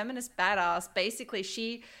 she's a feminist badass. Basically,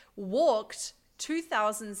 she walked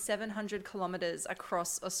 2,700 kilometers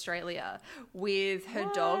across Australia with her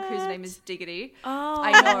dog, whose name is Diggity. Oh.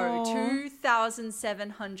 I know,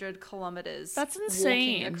 2,700 kilometers. That's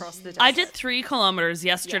insane. Walking across the desert. I did 3 kilometers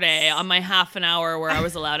yesterday Yes. on my half an hour where I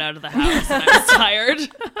was allowed out of the house and I was tired.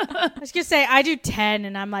 I was going to say, I do 10,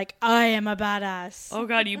 and I'm like, I am a badass. Oh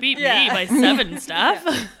God, you beat me Yeah. by 7, Steph.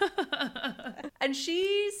 And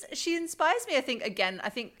she inspires me. I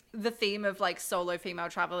think the theme of like solo female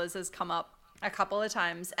travelers has come up a couple of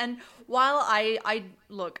times. And while I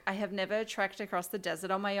have never trekked across the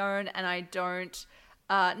desert on my own, and I don't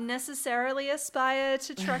necessarily aspire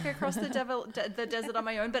to trek across the desert on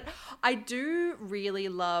my own, but I do really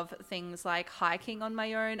love things like hiking on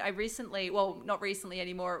my own. Not recently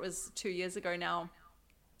anymore, it was 2 years ago now,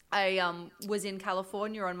 I was in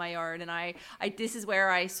California on my own, and I this is where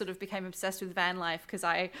I sort of became obsessed with van life, because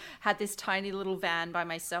I had this tiny little van by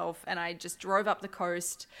myself, and I just drove up the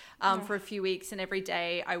coast for a few weeks, and every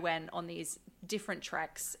day I went on these different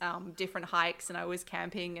treks, different hikes, and I was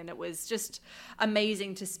camping, and it was just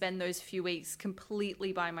amazing to spend those few weeks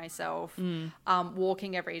completely by myself,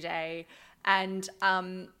 walking every day. And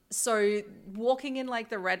so walking in like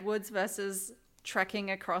the redwoods versus trekking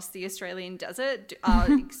across the Australian desert are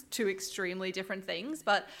two extremely different things,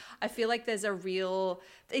 but I feel like there's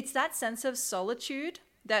it's that sense of solitude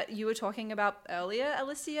that you were talking about earlier,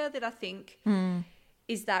 Alicia, that I think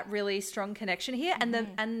is that really strong connection here,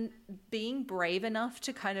 and being brave enough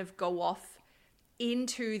to kind of go off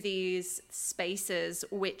into these spaces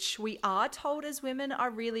which we are told as women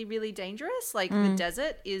are really, really dangerous. Like the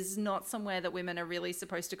desert is not somewhere that women are really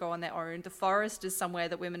supposed to go on their own. The forest is somewhere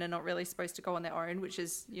that women are not really supposed to go on their own, which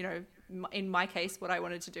is, in my case, what I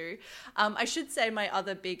wanted to do. I should say my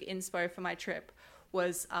other big inspo for my trip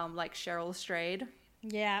was like Cheryl Strayed,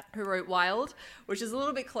 Yeah. who wrote Wild, which is a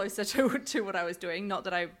little bit closer to what I was doing. Not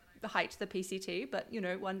that I hiked the PCT, but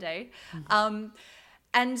one day.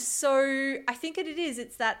 And so I think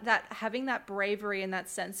it's that having that bravery and that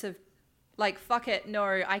sense of like, fuck it, no,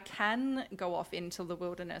 I can go off into the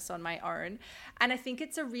wilderness on my own. And I think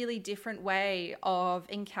it's a really different way of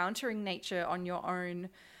encountering nature on your own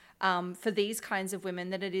for these kinds of women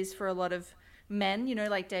than it is for a lot of men, you know,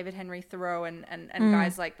 like David Henry Thoreau and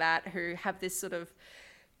guys like that who have this sort of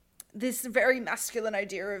this very masculine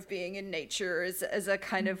idea of being in nature as a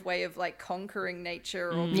kind of way of like conquering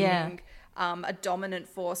nature or being a dominant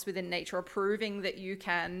force within nature, or proving that you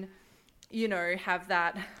can, you know, have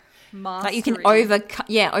that mastery. Like you can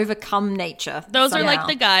overcome nature. Those are somehow. like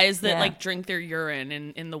the guys that Yeah. like drink their urine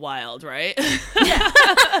in the wild, right?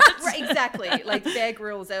 Right, exactly. Like Bear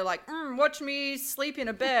Grylls, they're like, watch me sleep in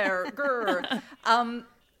a bear. Grr.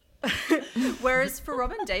 Whereas for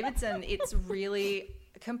Robin Davidson, it's really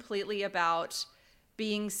completely about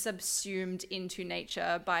being subsumed into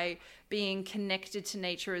nature by being connected to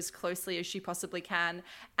nature as closely as she possibly can,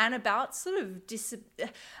 and about sort of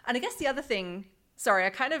and I guess the other thing, sorry,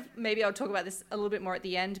 maybe I'll talk about this a little bit more at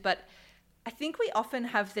the end, but I think we often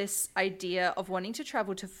have this idea of wanting to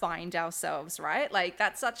travel to find ourselves, right? Like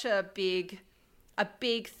that's such a big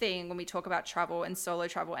thing when we talk about travel and solo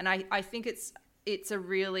travel. And I think it's a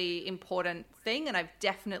really important thing. And I've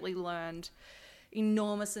definitely learned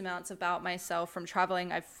enormous amounts about myself from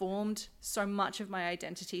traveling. I've formed so much of my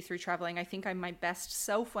identity through traveling. I think I'm my best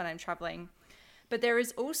self when I'm traveling. But there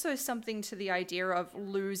is also something to the idea of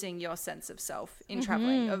losing your sense of self in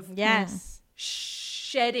traveling, of Yes.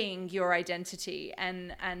 shedding your identity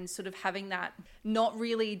and sort of having that, not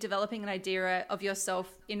really developing an idea of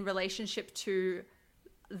yourself in relationship to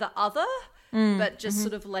the other, but just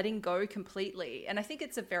sort of letting go completely. And I think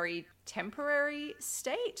it's a very temporary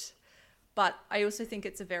state, but I also think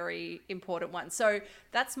it's a very important one. So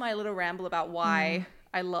that's my little ramble about why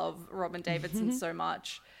I love Robin Davidson so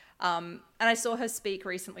much. And I saw her speak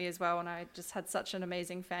recently as well, and I just had such an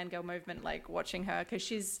amazing fangirl movement, like watching her, because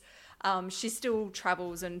she still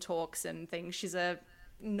travels and talks and things. She's a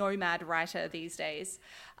nomad writer these days.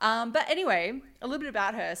 But anyway, a little bit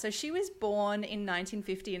about her. So she was born in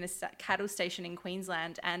 1950 in a cattle station in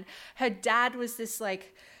Queensland, and her dad was this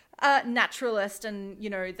like naturalist, and you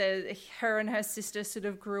know, her and her sister sort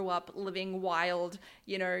of grew up living wild,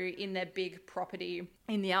 you know, in their big property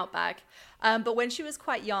in the outback. But when she was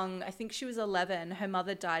quite young, I think she was 11, her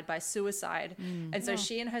mother died by suicide, and so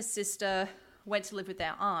she and her sister went to live with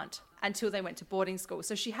their aunt until they went to boarding school.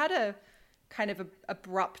 So she had a kind of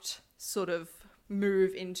abrupt sort of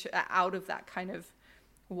move out of that kind of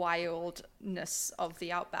wildness of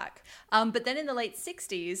the outback. But then in the late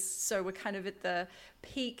 60s, so we're kind of at the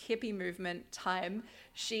peak hippie movement time,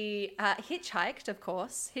 she hitchhiked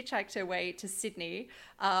her way to Sydney,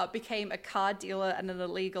 became a car dealer and an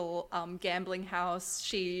illegal gambling house.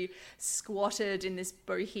 She squatted in this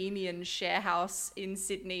bohemian share house in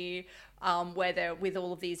Sydney, where they're with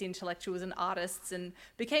all of these intellectuals and artists, and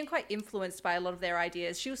became quite influenced by a lot of their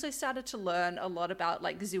ideas. She also started to learn a lot about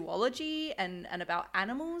like zoology and about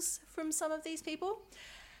animals from some of these people.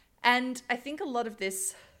 And I think a lot of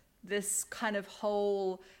this kind of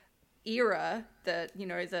whole era, that, you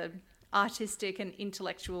know, the artistic and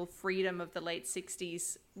intellectual freedom of the late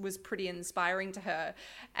 60s was pretty inspiring to her.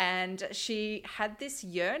 And she had this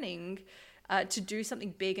yearning to do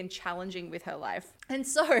something big and challenging with her life. And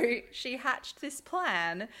so she hatched this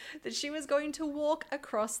plan that she was going to walk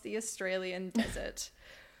across the Australian desert.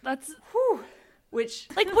 That's Which,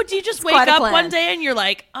 like, would you just wake quite a up plan. one day and you're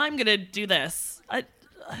like, I'm gonna do this?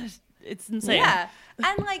 It's insane. yeah.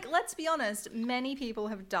 And like, let's be honest, many people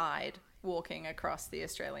have died walking across the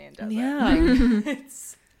Australian desert. Yeah. Like,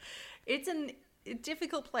 it's a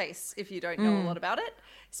difficult place if you don't know a lot about it,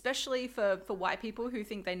 especially for white people who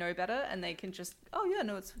think they know better and they can just, oh yeah,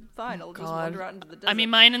 no, it's fine, I'll just wander out into the desert. I mean,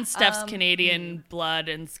 mine and Steph's Canadian blood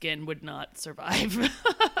and skin would not survive.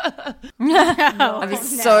 I'd be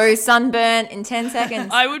so sunburnt in 10 seconds.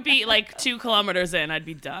 I would be like 2 kilometers in, I'd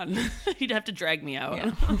be done. You'd have to drag me out.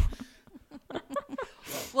 Yeah.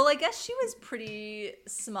 Well, I guess she was pretty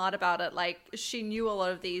smart about it. Like, she knew a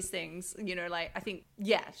lot of these things, you know, like, I think,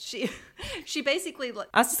 yeah, she basically, like,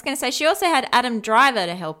 I was just going to say, she also had Adam Driver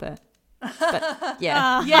to help her. But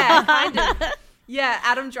yeah. yeah, kind of. Yeah,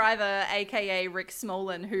 Adam Driver, aka Rick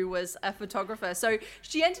Smolin, who was a photographer. So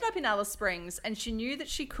she ended up in Alice Springs, and she knew that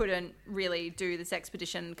she couldn't really do this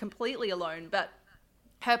expedition completely alone, but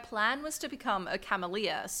her plan was to become a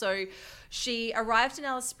cameleer. So she arrived in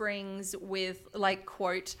Alice Springs with, like,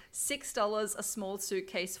 quote, $6 a small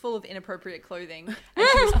suitcase full of inappropriate clothing. And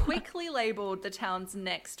she was quickly labeled the town's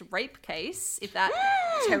next rape case, if that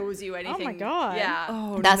tells you anything. my God.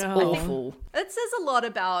 Yeah. That's awful. It says a lot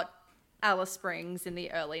about Alice Springs in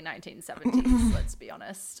the early 1970s, let's be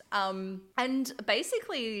honest. And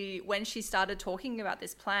basically, when she started talking about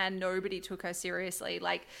this plan, nobody took her seriously.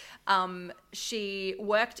 Like, she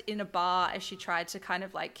worked in a bar as she tried to kind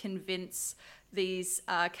of like convince these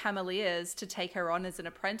cameleers to take her on as an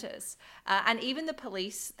apprentice. And even the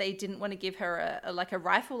police, they didn't want to give her a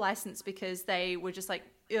rifle license because they were just like,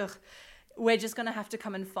 ugh, we're just going to have to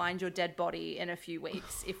come and find your dead body in a few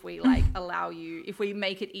weeks if we like allow you, if we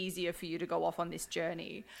make it easier for you to go off on this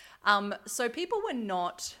journey. So people were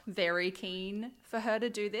not very keen for her to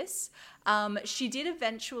do this. She did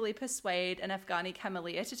eventually persuade an Afghani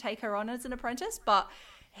cameleer to take her on as an apprentice, but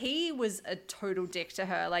he was a total dick to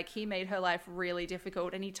her. Like, he made her life really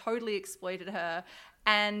difficult and he totally exploited her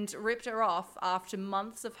and ripped her off after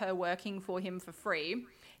months of her working for him for free.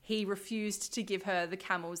 He refused to give her the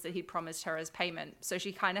camels that he'd promised her as payment. So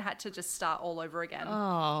she kind of had to just start all over again.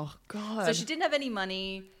 Oh, God. So she didn't have any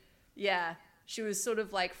money. Yeah. She was sort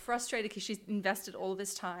of like frustrated because she invested all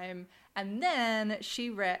this time. And then she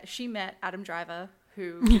met Adam Driver,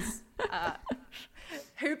 who is,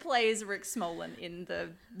 who plays Rick Smolin in the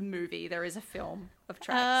movie. There is a film of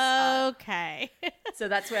tracks. Okay. So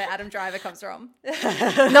that's where Adam Driver comes from.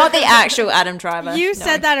 Not the actual Adam Driver. You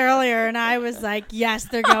said that earlier, and I was like, yes,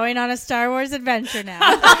 they're going on a Star Wars adventure now.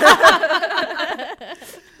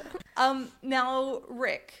 Now,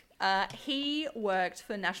 Rick, he worked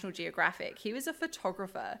for National Geographic. He was a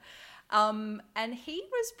photographer. And he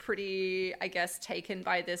was pretty, I guess, taken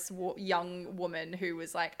by this young woman who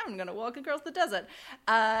was like, I'm going to walk across the desert.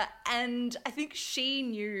 And I think she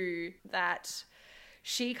knew that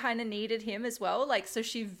she kind of needed him as well. Like, so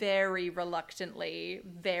she very reluctantly,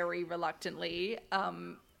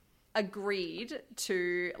 agreed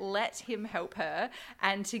to let him help her.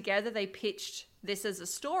 And together they pitched this as a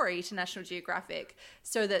story to National Geographic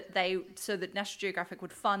so that National Geographic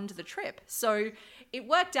would fund the trip. So it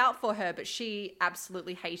worked out for her, but she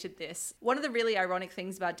absolutely hated this. One of the really ironic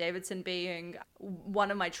things about Davidson being one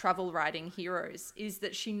of my travel writing heroes is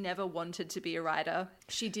that she never wanted to be a writer.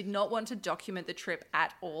 She did not want to document the trip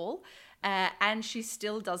at all. And she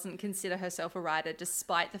still doesn't consider herself a writer,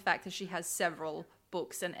 despite the fact that she has several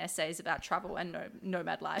books and essays about travel and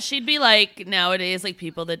nomad life. She'd be like nowadays, like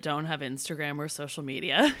people that don't have Instagram or social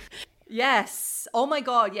media. Yes. Oh my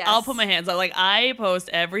God, yes. I'll put my hands on. Like, I post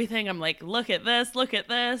everything. I'm like, look at this.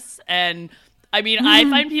 And I mean, I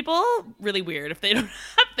find people really weird if they don't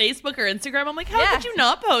have Facebook or Instagram. I'm like, how could you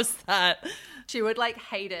not post that? She would like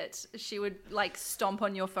hate it. She would like stomp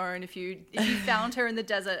on your phone if you found her in the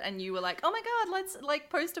desert and you were like, oh my God, let's like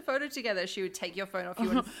post a photo together. She would take your phone off you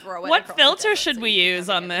and throw it. What filter should we use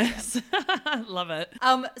on this? Love it.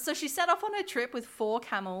 So she set off on her trip with 4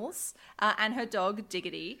 camels and her dog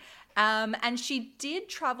Diggity. And she did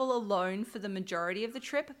travel alone for the majority of the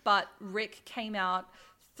trip, but Rick came out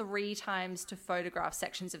 3 times to photograph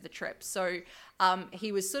sections of the trip. So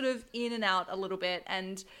he was sort of in and out a little bit.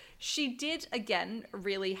 And she did, again,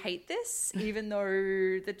 really hate this, even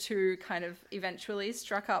though the two kind of eventually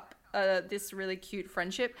struck up this really cute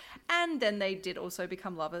friendship. And then they did also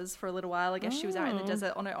become lovers for a little while. I guess she was out in the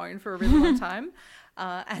desert on her own for a really long time.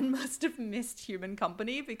 And must have missed human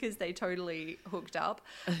company because they totally hooked up.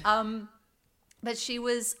 But she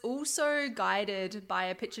was also guided by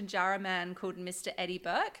a Pitjantjatjara man called Mr. Eddie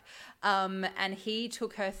Burke. And he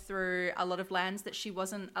took her through a lot of lands that she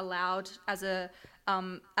wasn't allowed as a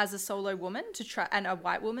solo woman and a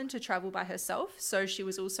white woman to travel by herself. So she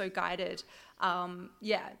was also guided,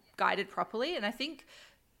 guided properly. And I think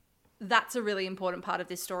that's a really important part of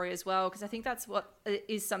this story as well, because I think that's what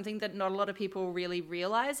is something that not a lot of people really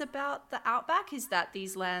realize about the outback, is that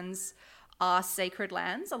these lands are sacred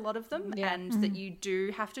lands, a lot of them, and that you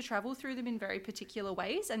do have to travel through them in very particular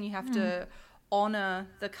ways, and you have to honor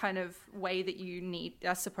the kind of way that you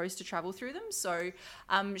are supposed to travel through them. So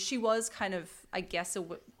she was kind of, I guess,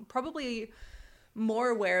 probably more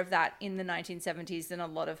aware of that in the 1970s than a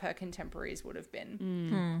lot of her contemporaries would have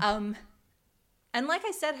been. And like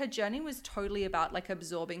I said, her journey was totally about like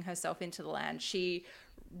absorbing herself into the land. She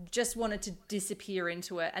just wanted to disappear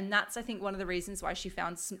into it. And that's, I think, one of the reasons why she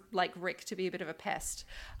found like Rick to be a bit of a pest.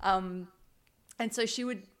 And so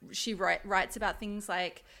she writes about things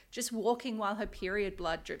like just walking while her period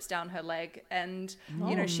blood drips down her leg. And,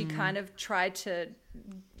 you know, she kind of tried to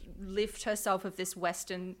lift herself of this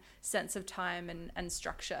Western sense of time and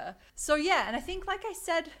structure. So, yeah. And I think, like I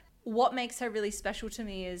said, what makes her really special to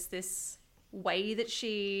me is this way that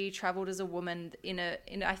she traveled as a woman in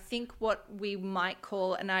I think what we might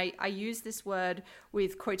call, and I use this word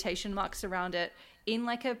with quotation marks around it, in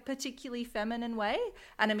like a particularly feminine way.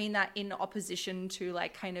 And I mean that in opposition to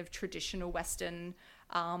like kind of traditional Western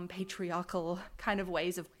patriarchal kind of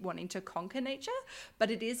ways of wanting to conquer nature,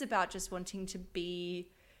 but it is about just wanting to be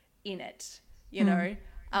in it, you know?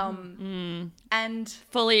 And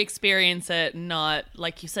Fully experience it, not,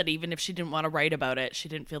 like you said, even if she didn't want to write about it, she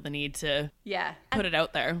didn't feel the need to yeah. put it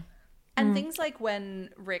out there. And things like when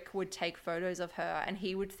Rick would take photos of her and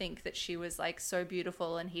he would think that she was like so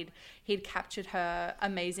beautiful and he'd captured her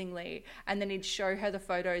amazingly, and then he'd show her the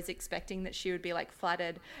photos expecting that she would be like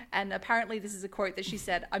flattered. And apparently this is a quote that she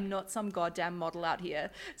said, "I'm not some goddamn model out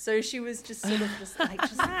here." So she was just sort of just like,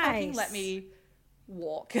 just fucking let me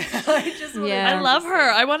walk. I just wanted Yeah. I love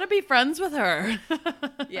her. I want to be friends with her.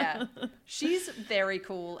 yeah, she's very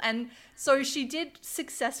cool. And so she did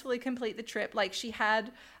successfully complete the trip. Like, she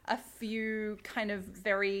had a few kind of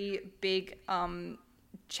very big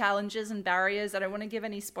challenges and barriers. I don't want to give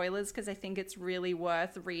any spoilers because I think it's really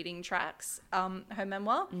worth reading Tracks, her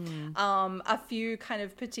memoir. A few kind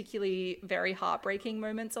of particularly very heartbreaking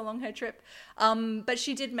moments along her trip, but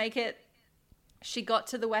she did make it. She got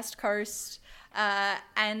to the West Coast,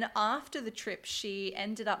 and after the trip, she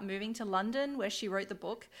ended up moving to London, where she wrote the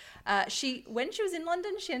book. When she was in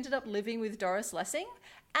London, she ended up living with Doris Lessing,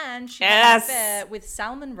 and she had an affair with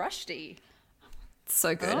Salman Rushdie.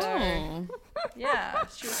 So good. Oh. Yeah,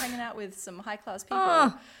 she was hanging out with some high-class people.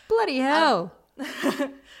 Oh, bloody hell.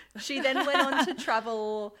 She then went on to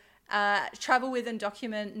travel with and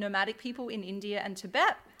document nomadic people in India and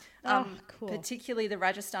Tibet. Cool. Particularly the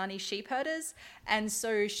Rajasthani sheep herders. And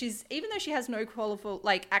so she's, even though she has no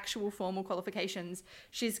actual formal qualifications,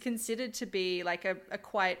 she's considered to be like a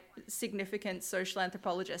quite significant social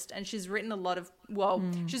anthropologist. And she's written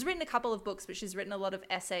she's written a couple of books, but she's written a lot of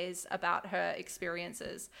essays about her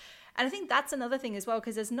experiences. And I think that's another thing as well,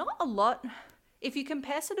 because there's not a lot, if you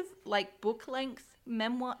compare sort of like book length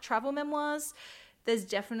travel memoirs, there's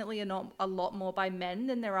definitely a lot more by men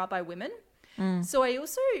than there are by women. So I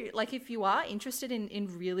also, like, if you are interested in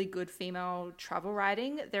really good female travel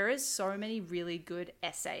writing, there is so many really good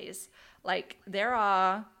essays. Like, there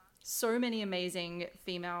are so many amazing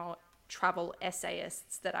female travel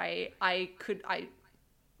essayists that I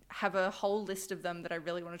have a whole list of them that I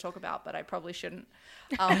really want to talk about, but I probably shouldn't.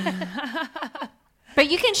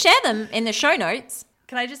 But you can share them in the show notes.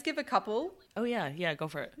 Can I just give a couple? Oh, yeah, go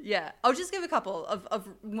for it. Yeah, I'll just give a couple of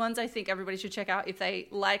ones I think everybody should check out if they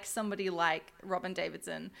like somebody like Robin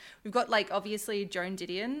Davidson. We've got, like, obviously Joan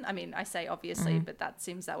Didion. I mean, I say obviously, but that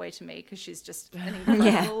seems that way to me because she's just an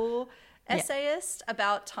incredible essayist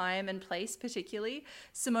about time and place, particularly.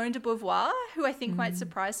 Simone de Beauvoir, who I think might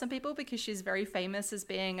surprise some people because she's very famous as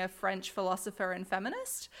being a French philosopher and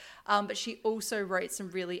feminist, but she also wrote some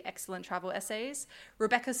really excellent travel essays.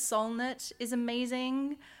 Rebecca Solnit is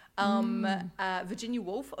amazing. Virginia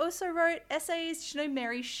Woolf also wrote essays. Did you know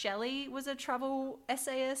Mary Shelley was a travel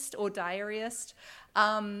essayist or diaryist?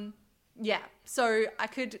 So I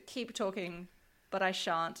could keep talking, but I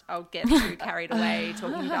shan't. I'll get too carried away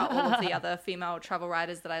talking about all of the other female travel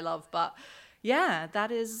writers that I love. But yeah,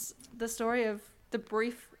 that is the story of the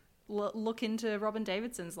brief look into Robin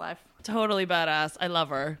Davidson's life. Totally badass. I love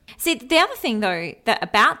her. See, the other thing, though,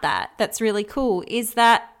 that's really cool is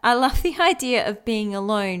that I love the idea of being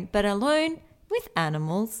alone, but alone with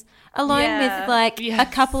animals, alone with, like, a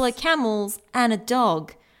couple of camels and a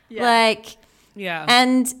dog. Yeah. Like... Yeah.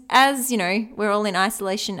 And as, you know, we're all in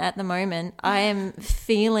isolation at the moment, I am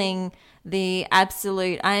feeling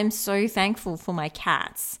I am so thankful for my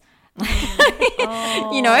cats.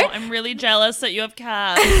 You know? I'm really jealous that you have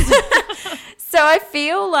cats. So I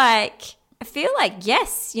feel like,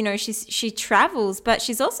 yes, you know, she travels, but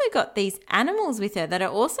she's also got these animals with her that are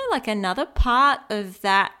also like another part of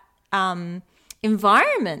that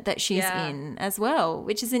environment that she's in as well,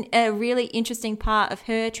 which is a really interesting part of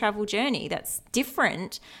her travel journey that's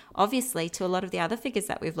different, obviously, to a lot of the other figures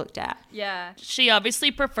that we've looked at. Yeah. She obviously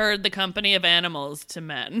preferred the company of animals to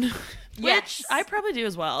men, which I probably do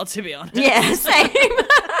as well, to be honest. Yeah, same.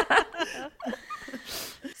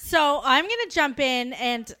 So I'm going to jump in,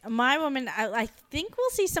 and my woman, I think we'll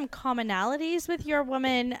see some commonalities with your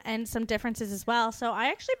woman and some differences as well. So I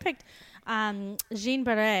actually picked Jeanne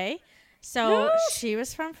Barret. So she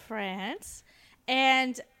was from France,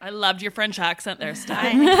 and I loved your French accent there,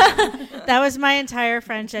 Steph. that was my entire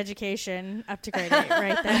French education up to grade 8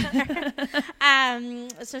 right there.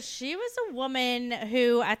 So she was a woman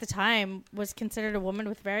who at the time was considered a woman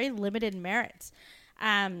with very limited merits.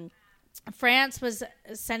 France was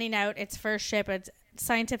sending out its first ship, a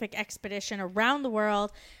scientific expedition around the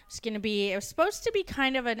world. It was supposed to be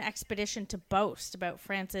kind of an expedition to boast about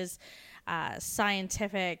France's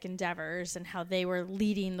scientific endeavors and how they were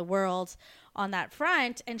leading the world on that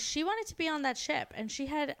front, and she wanted to be on that ship, and she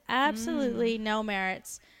had absolutely no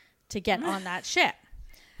merits to get on that ship.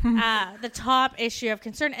 The top issue of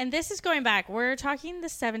concern, and this is going back, we're talking the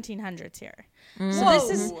 1700s here. So this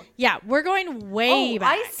is, we're going way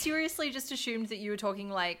back. I seriously just assumed that you were talking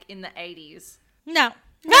like in the 80s. No.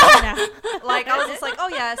 Like I was just like, oh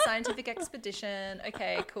yeah, scientific expedition.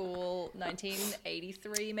 Okay, cool.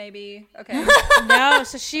 1983 maybe. Okay. No,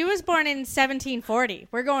 so she was born in 1740.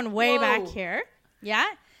 We're going way back here. Yeah.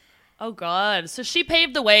 Oh God! So she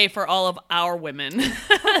paved the way for all of our women Awesome.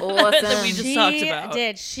 that we just She talked about.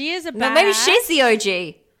 did. She is a Well, badass. maybe she's the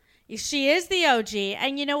OG. She is the OG.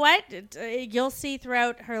 And you know what? You'll see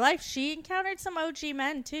throughout her life, she encountered some OG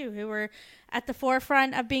men too who were at the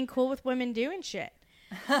forefront of being cool with women doing shit.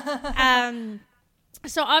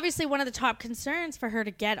 So obviously one of the top concerns for her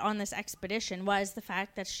to get on this expedition was the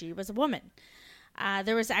fact that she was a woman.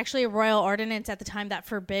 There was actually a royal ordinance at the time that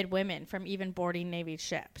forbid women from even boarding Navy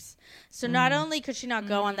ships. So not only could she not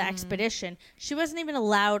go on the expedition, she wasn't even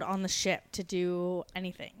allowed on the ship to do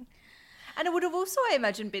anything. And it would have also, I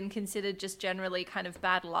imagine, been considered just generally kind of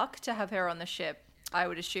bad luck to have her on the ship. I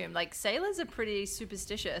would assume, like, sailors are pretty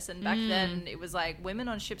superstitious, and back then it was like women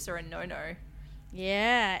on ships are a no-no.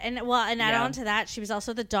 Yeah, and add on to that, she was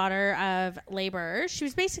also the daughter of laborers. She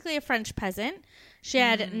was basically a French peasant. She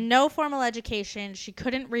had no formal education. She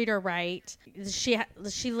couldn't read or write. She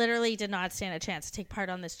literally did not stand a chance to take part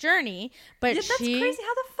on this journey. But That's crazy.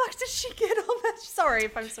 How the fuck did she get on that? Sorry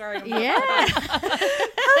if I'm sorry. Yeah. How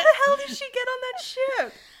the hell did she get on that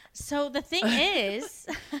ship? So the thing is,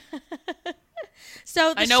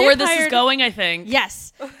 so the I know ship where this hired, is going. I think.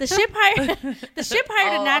 Yes, the ship hired a Oh, of course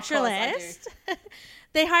I naturalist.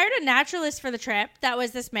 They hired a naturalist for the trip. That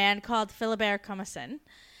was this man called Philibert Commerson,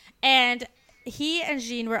 and he and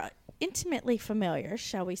Jean were intimately familiar,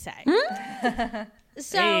 shall we say?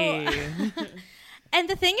 So, and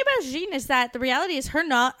the thing about Jean is that the reality is her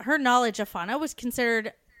knowledge of fauna was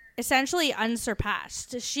considered essentially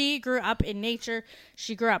unsurpassed. She grew up in nature.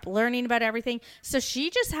 She grew up learning about everything. So she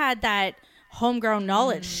just had that homegrown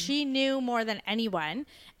knowledge. She knew more than anyone.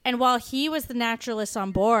 And while he was the naturalist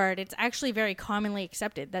on board, it's actually very commonly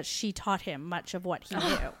accepted that she taught him much of what he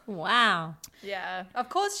knew. Wow. Yeah, of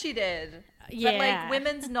course she did. Yeah. But like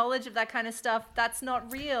women's knowledge of that kind of stuff, that's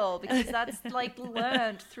not real because that's like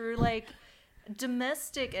learned through like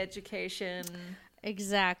domestic education.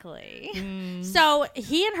 Exactly. So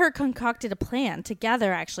he and her concocted a plan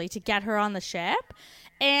together, actually, to get her on the ship.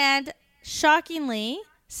 And shockingly,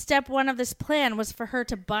 step one of this plan was for her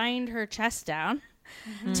to bind her chest down,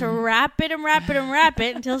 to wrap it and wrap it and wrap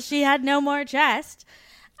it until she had no more chest.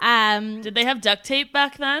 Did they have duct tape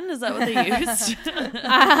back then? Is that what they used?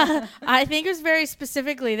 I think it was very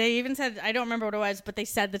specifically. They even said, I don't remember what it was, but they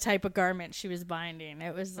said the type of garment she was binding.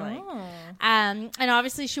 It was like, and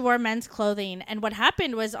obviously she wore men's clothing. And what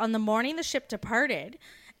happened was on the morning the ship departed,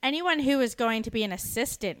 anyone who was going to be an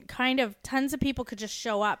assistant, kind of tons of people could just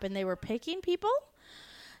show up and they were picking people.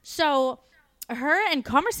 So her and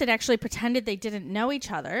Commerson actually pretended they didn't know each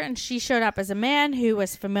other, and she showed up as a man who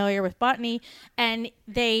was familiar with botany, and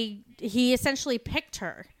he essentially picked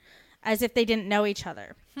her as if they didn't know each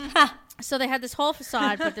other. So they had this whole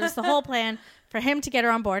facade, but there was the whole plan for him to get her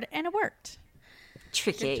on board, and it worked.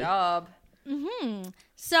 Tricky. Good job.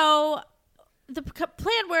 So the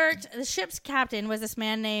plan worked. The ship's captain was this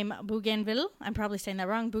man named Bougainville. I'm probably saying that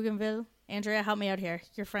wrong. Bougainville. Andrea, help me out here.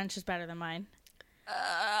 Your French is better than mine.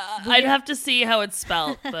 I'd have to see how it's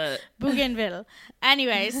spelled, but Bougainville.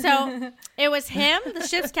 Anyway, so it was him, the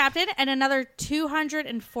ship's captain, and another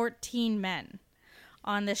 214 men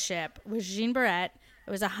on the ship with Jean Barrette.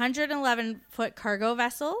 It was a 111-foot cargo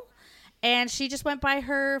vessel, and she just went by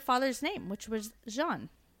her father's name, which was Jean.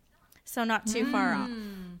 So not too far off.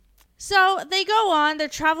 So they go on. They're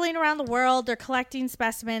traveling around the world. They're collecting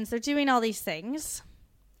specimens. They're doing all these things.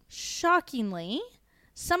 Shockingly,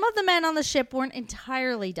 some of the men on the ship weren't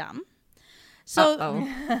entirely dumb. So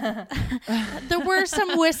there were some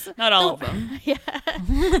not all of them.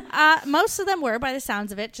 most of them were, by the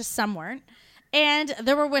sounds of it, just some weren't. And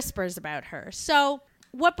there were whispers about her. So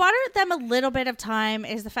what bothered them a little bit of time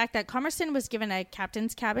is the fact that Commerson was given a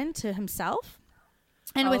captain's cabin to himself.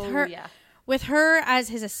 And with her as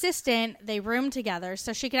his assistant, they roomed together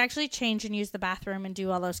so she could actually change and use the bathroom and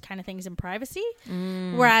do all those kind of things in privacy.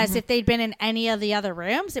 Whereas if they'd been in any of the other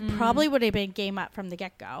rooms, it probably would have been game up from the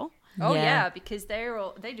get-go. Oh yeah, because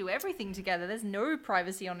they do everything together. There's no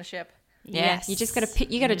privacy on a ship. Yeah, Yes. you just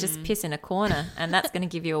gotta just piss in a corner, and that's gonna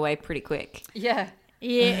give you away pretty quick. Yeah.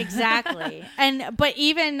 Yeah, exactly. But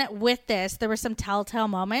even with this, there were some telltale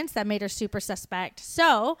moments that made her super suspect.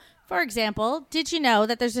 So For example, did you know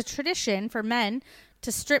that there's a tradition for men to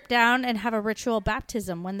strip down and have a ritual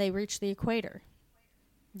baptism when they reach the equator?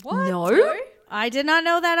 What? No. I did not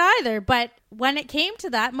know that either, but when it came to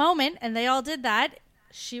that moment and they all did that,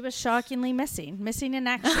 she was shockingly missing in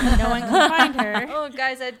action. No one could find her. Oh,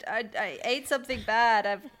 guys, I ate something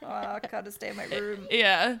bad. I gotta stay in my room.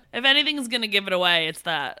 Yeah. If anything's going to give it away, it's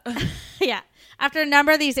that. Yeah. After a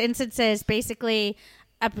number of these instances, basically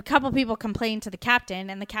a couple people complained to the captain,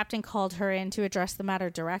 and the captain called her in to address the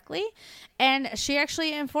matter directly. And she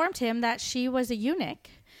actually informed him that she was a eunuch.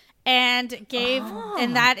 And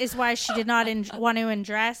and that is why she did not want to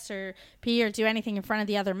undress or pee or do anything in front of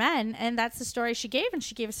the other men. And that's the story she gave, and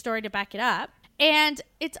she gave a story to back it up. And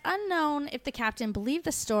it's unknown if the captain believed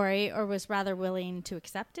the story or was rather willing to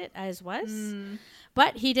accept it as was.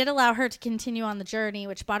 But he did allow her to continue on the journey,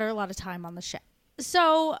 which bought her a lot of time on the ship.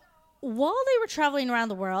 So while they were traveling around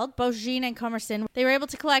the world, both Jean and Commerson, they were able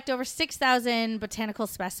to collect over 6,000 botanical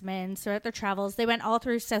specimens throughout their travels. They went all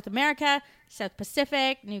through South America, South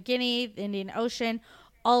Pacific, New Guinea, the Indian Ocean,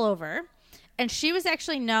 all over. And she was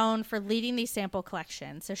actually known for leading these sample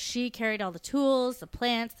collections. So she carried all the tools, the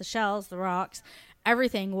plants, the shells, the rocks,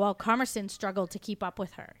 everything, while Commerson struggled to keep up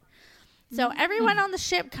with her. So everyone on the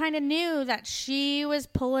ship kind of knew that she was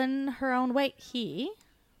pulling her own weight.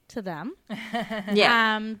 To them.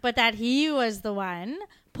 Yeah. But that he was the one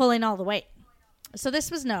pulling all the weight. So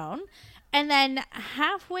this was known. And then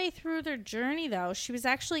halfway through their journey, though, she was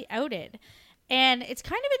actually outed. And it's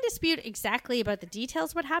kind of in dispute exactly about the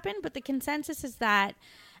details what happened, but the consensus is that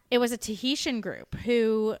it was a Tahitian group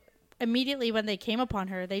who immediately when they came upon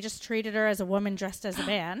her, they just treated her as a woman dressed as a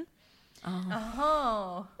man.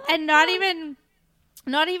 Oh. And not even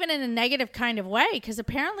in a negative kind of way, because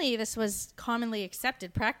apparently this was commonly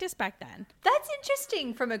accepted practice back then. That's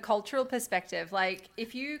interesting from a cultural perspective. Like,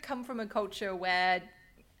 if you come from a culture where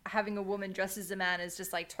having a woman dressed as a man is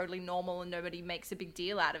just like totally normal and nobody makes a big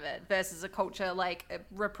deal out of it, versus a culture like a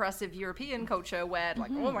repressive European culture where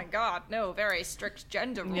like, oh my God, no, very strict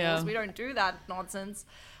gender rules. Yeah. We don't do that nonsense.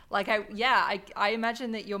 Like, I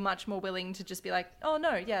imagine that you're much more willing to just be like, oh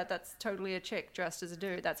no, yeah, that's totally a chick dressed as a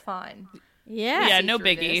dude. That's fine. Yeah. Yeah, no through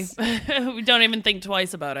biggie. We don't even think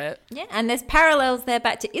twice about it. Yeah, and there's parallels there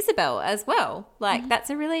back to Isabel as well. Like, that's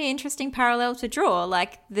a really interesting parallel to draw.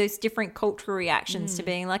 Like, those different cultural reactions to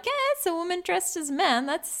being like, yeah, it's a woman dressed as a man.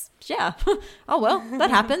 That's, yeah. Oh, well, that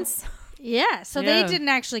happens. Yeah, so Yeah. they didn't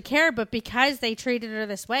actually care, but because they treated her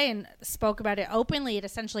this way and spoke about it openly, it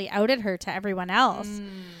essentially outed her to everyone else.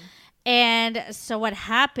 And so what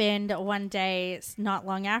happened one day, not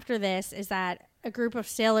long after this, is that a group of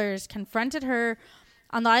sailors confronted her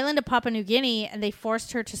on the island of Papua New Guinea, and they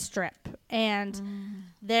forced her to strip. And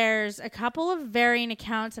there's a couple of varying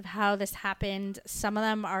accounts of how this happened. Some of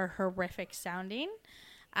them are horrific sounding.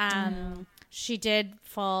 She did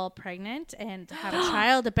fall pregnant and have a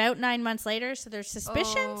child about 9 months later, so there's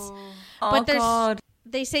suspicions. But there's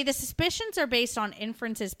they say the suspicions are based on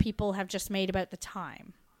inferences people have just made about the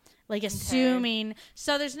time. Like assuming,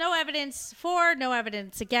 so there's no evidence for, no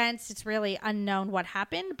evidence against. It's really unknown what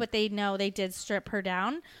happened, but they know they did strip her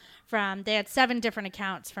down they had 7 different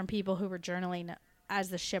accounts from people who were journaling as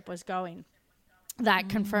the ship was going that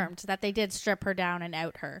confirmed that they did strip her down and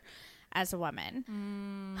out her as a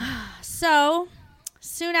woman. So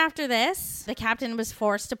soon after this, the captain was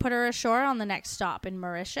forced to put her ashore on the next stop in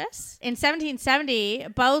Mauritius. In 1770,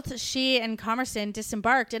 both she and Commerson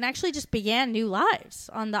disembarked and actually just began new lives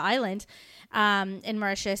on the island in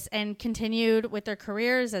Mauritius and continued with their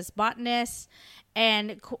careers as botanists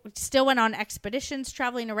and still went on expeditions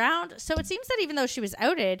traveling around. So it seems that even though she was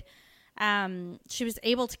outed, she was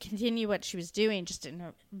able to continue what she was doing just in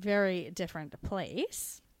a very different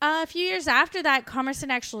place. A few years after that, Commerson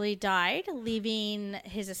actually died, leaving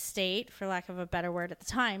his estate, for lack of a better word at the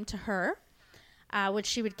time, to her, which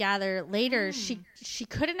she would gather later. She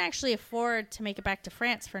couldn't actually afford to make it back to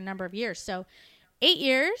France for a number of years. So 8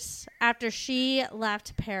 years after she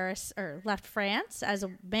left France as a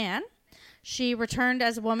man, she returned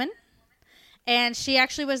as a woman. And she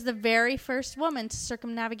actually was the very first woman to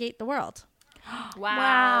circumnavigate the world.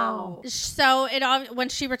 Wow. So when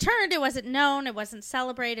she returned, it wasn't known, it wasn't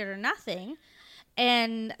celebrated or nothing.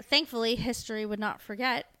 And thankfully, history would not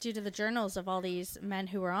forget due to the journals of all these men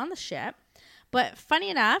who were on the ship. But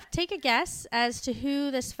funny enough, take a guess as to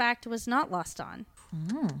who this fact was not lost on.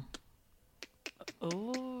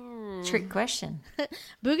 Ooh. Trick question.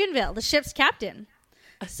 Bougainville, the ship's captain.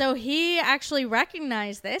 So he actually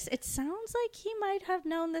recognized this. It sounds like he might have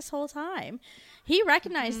known this whole time. He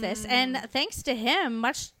recognized this, and thanks to him,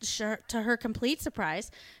 much to her complete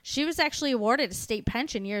surprise, she was actually awarded a state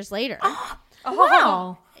pension years later.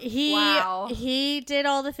 Wow. He did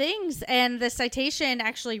all the things, and the citation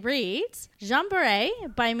actually reads: Jean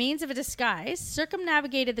Beret, by means of a disguise,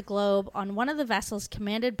 circumnavigated the globe on one of the vessels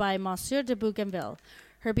commanded by Monsieur de Bougainville.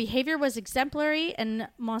 Her behavior was exemplary, and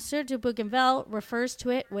Monsieur de Bougainville refers to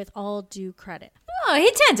it with all due credit. Oh,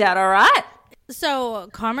 he turned out all right. So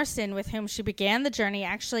Commerson, with whom she began the journey,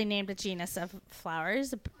 actually named a genus of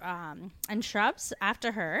flowers and shrubs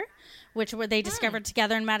after her, which were they discovered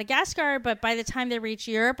together in Madagascar. But by the time they reached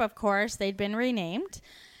Europe, of course, they'd been renamed.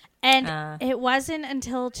 And it wasn't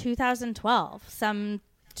until 2012, some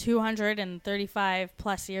 235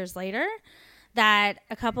 plus years later, that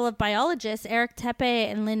a couple of biologists, Eric Tepe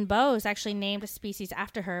and Lynn Bowes, actually named a species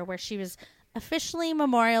after her, where she was officially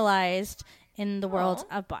memorialized in the world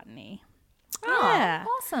of botany. Yeah.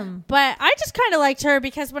 Awesome. But I just kind of liked her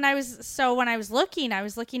because when I was looking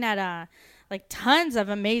at like tons of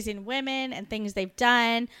amazing women and things they've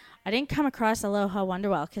done. I didn't come across Aloha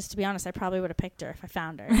Wonderwell because, to be honest, I probably would have picked her if I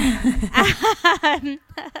found her. But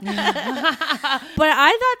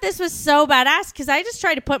I thought this was so badass because I just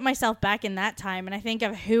try to put myself back in that time, and I think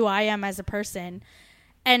of who I am as a person.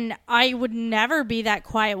 And I would never be that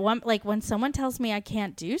quiet one. Like when someone tells me I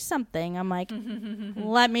can't do something, I'm like,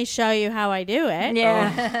 let me show you how I do it.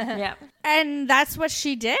 Yeah. Yeah. And that's what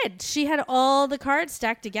she did. She had all the cards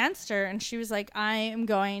stacked against her, and she was like, I am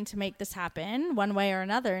going to make this happen one way or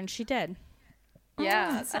another. And she did. Yeah,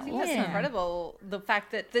 I think that's awesome. incredible. The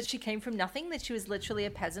fact that she came from nothing, that she was literally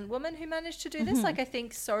a peasant woman who managed to do this. Like, I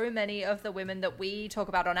think so many of the women that we talk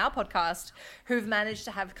about on our podcast who've managed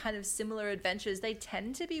to have kind of similar adventures, they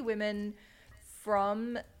tend to be women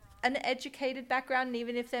from an educated background, and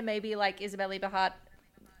even if they're maybe like Isabel Eberhardt,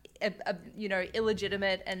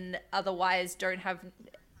 illegitimate and otherwise don't have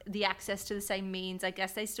the access to the same means, I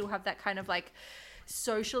guess they still have that kind of like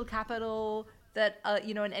social capital, that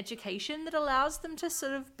an education that allows them to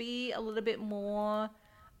sort of be a little bit more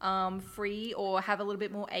free or have a little bit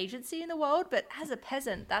more agency in the world. But as a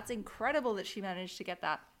peasant, that's incredible that she managed to get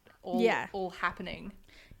that all happening.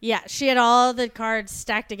 Yeah, she had all the cards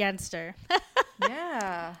stacked against her.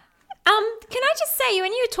 Yeah. Can I just say,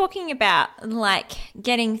 when you were talking about like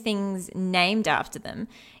getting things named after them,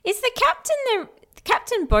 is the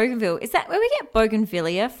Captain Bougainville, is that where we get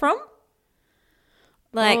Bougainvillea from?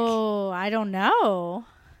 Like, I don't know.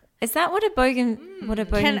 Is that what a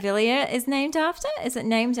Bougainvillea is named after? Is it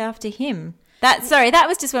named after him? That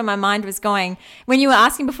was just where my mind was going. When you were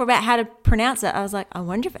asking before about how to pronounce it, I was like, I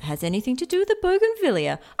wonder if it has anything to do with the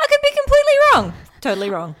Bougainvillea. I could be completely wrong. Totally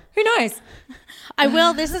wrong. Who knows? I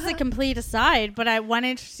will. This is a complete aside, but one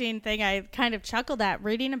interesting thing I kind of chuckled at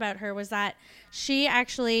reading about her was that she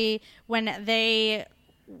actually, when they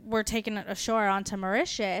were taken ashore onto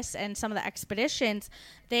Mauritius and some of the expeditions,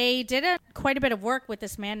 they did quite a bit of work with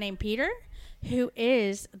this man named Peter, who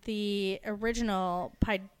is the original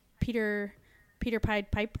Peter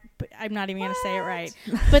Pied Piper. I'm not even going to say it right.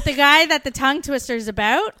 But the guy that the tongue twister is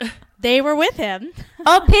about, they were with him.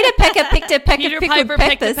 Oh, Peter Pecker picked a peck Peter of pickled Piper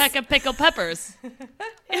peppers. picked a peck of pickled peppers.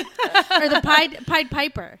 Or the Pied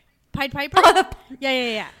Piper. Pied Piper?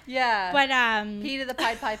 Yeah. Yeah. But Peter the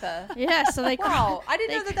Pied Piper. yeah, so they Wow, I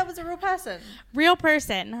didn't know that was a real person. real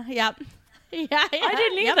person. Yep. Yeah, I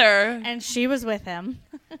didn't yep. either. And she was with him.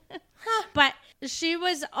 But she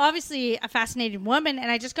was obviously a fascinating woman, and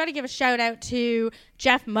I just got to give a shout out to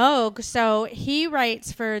Jeff Moog. So he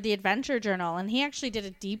writes for the Adventure Journal, and he actually did a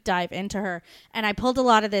deep dive into her, and I pulled a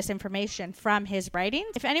lot of this information from his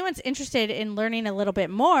writings. If anyone's interested in learning a little bit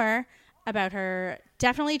more about her,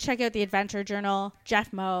 definitely check out the Adventure Journal,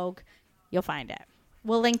 Jeff Moog. You'll find it.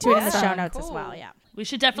 We'll link to it in the show notes as well. Yeah. We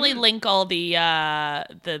should definitely link all the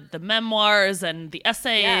memoirs and the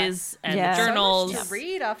essays and Yeah. the journals. So much to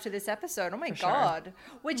read after this episode. Oh my god!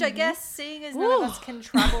 Which I guess, seeing as none of us can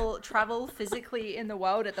travel physically in the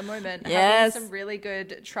world at the moment, Yes. having some really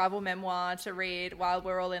good travel memoir to read while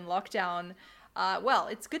we're all in lockdown. Well,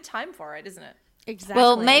 it's good time for it, isn't it? Exactly.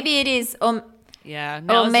 Well, maybe it is, or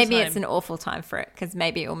maybe it's an awful time for it, because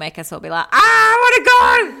maybe it will make us all be like, I want to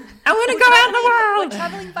go! I want to go out in the We're world!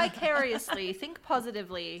 traveling vicariously. Think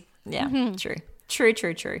positively. Yeah, true.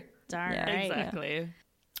 Darn Yeah. right. Exactly.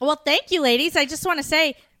 Well, thank you, ladies. I just want to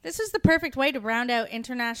say this is the perfect way to round out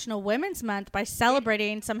International Women's Month by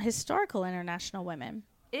celebrating some historical international women.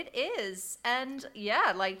 It is. And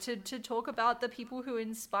yeah, like to talk about the people who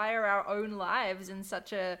inspire our own lives in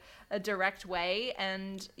such a direct way.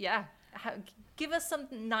 And yeah, give us some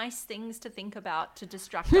nice things to think about to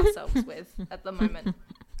distract ourselves with at the moment.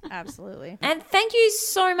 Absolutely. And thank you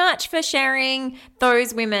so much for sharing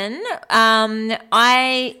those women.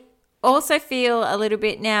 I also feel a little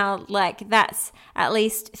bit now like that's at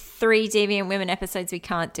least 3 Deviant Women episodes we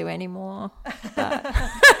can't do anymore.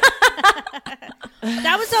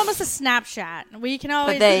 That was almost a snapshot. We can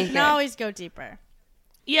always go deeper.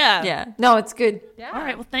 Yeah. Yeah. No, it's good. All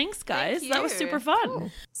right. Well, thanks, guys. Thank That was you. super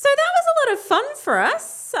fun. So that was a lot of fun for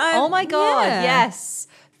us. Oh my God. Yeah. Yes.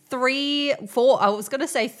 3, 4. I was going to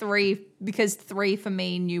say 3 because 3 for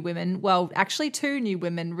me, new women. Well, actually 2 new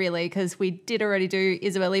women, really, because we did already do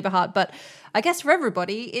Isabel Eberhardt. But I guess for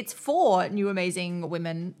everybody, it's 4 new amazing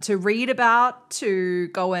women to read about, to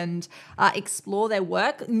go and explore their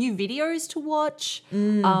work, new videos to watch.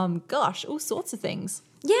 Gosh, all sorts of things.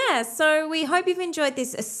 Yeah, so we hope you've enjoyed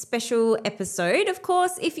this special episode. Of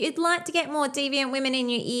course, if you'd like to get more Deviant Women in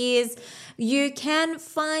your ears, you can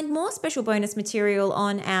find more special bonus material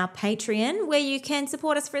on our Patreon, where you can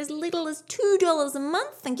support us for as little as $2 a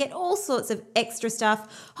month and get all sorts of extra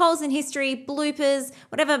stuff, holes in history, bloopers,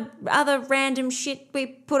 whatever other random shit we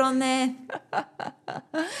put on there.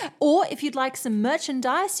 Or if you'd like some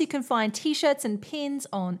merchandise, you can find t-shirts and pins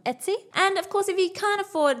on Etsy. And of course, if you can't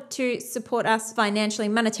afford to support us financially,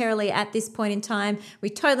 monetarily at this point in time, we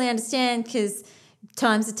totally understand because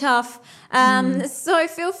times are tough. So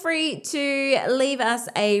feel free to leave us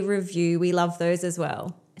a review. We love those as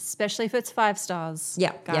well. Especially if it's 5 stars.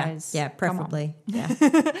 Yeah, guys. Yeah, Come on. preferably. Yeah.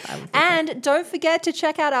 And don't forget to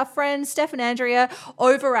check out our friends Steph and Andrea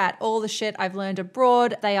over at All the Shit I've Learned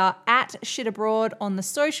Abroad. They are at Shit Abroad on the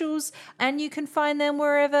socials, and you can find them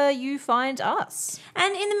wherever you find us.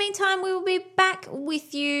 And in the meantime, we will be back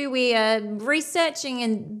with you. We are researching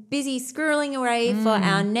and busy squirreling away for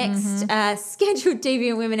our next scheduled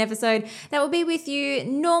Deviant Women episode. That will be with you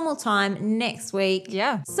normal time next week.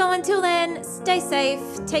 Yeah. So until then, stay safe.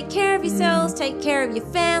 Take care of yourselves. Take care of your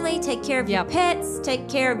family. Take care of your pets. Take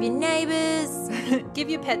care of your neighbors. Give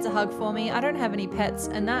your pets a hug for me. I don't have any pets,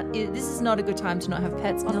 and this is not a good time to not have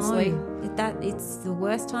pets, honestly. No, it's the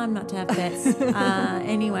worst time not to have pets.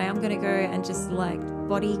 Anyway, I'm going to go and just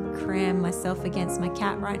body cram myself against my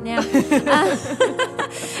cat right now.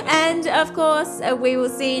 And of course, we will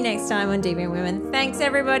see you next time on Deviant Women. Thanks,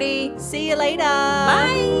 everybody. See you later.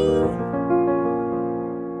 Bye.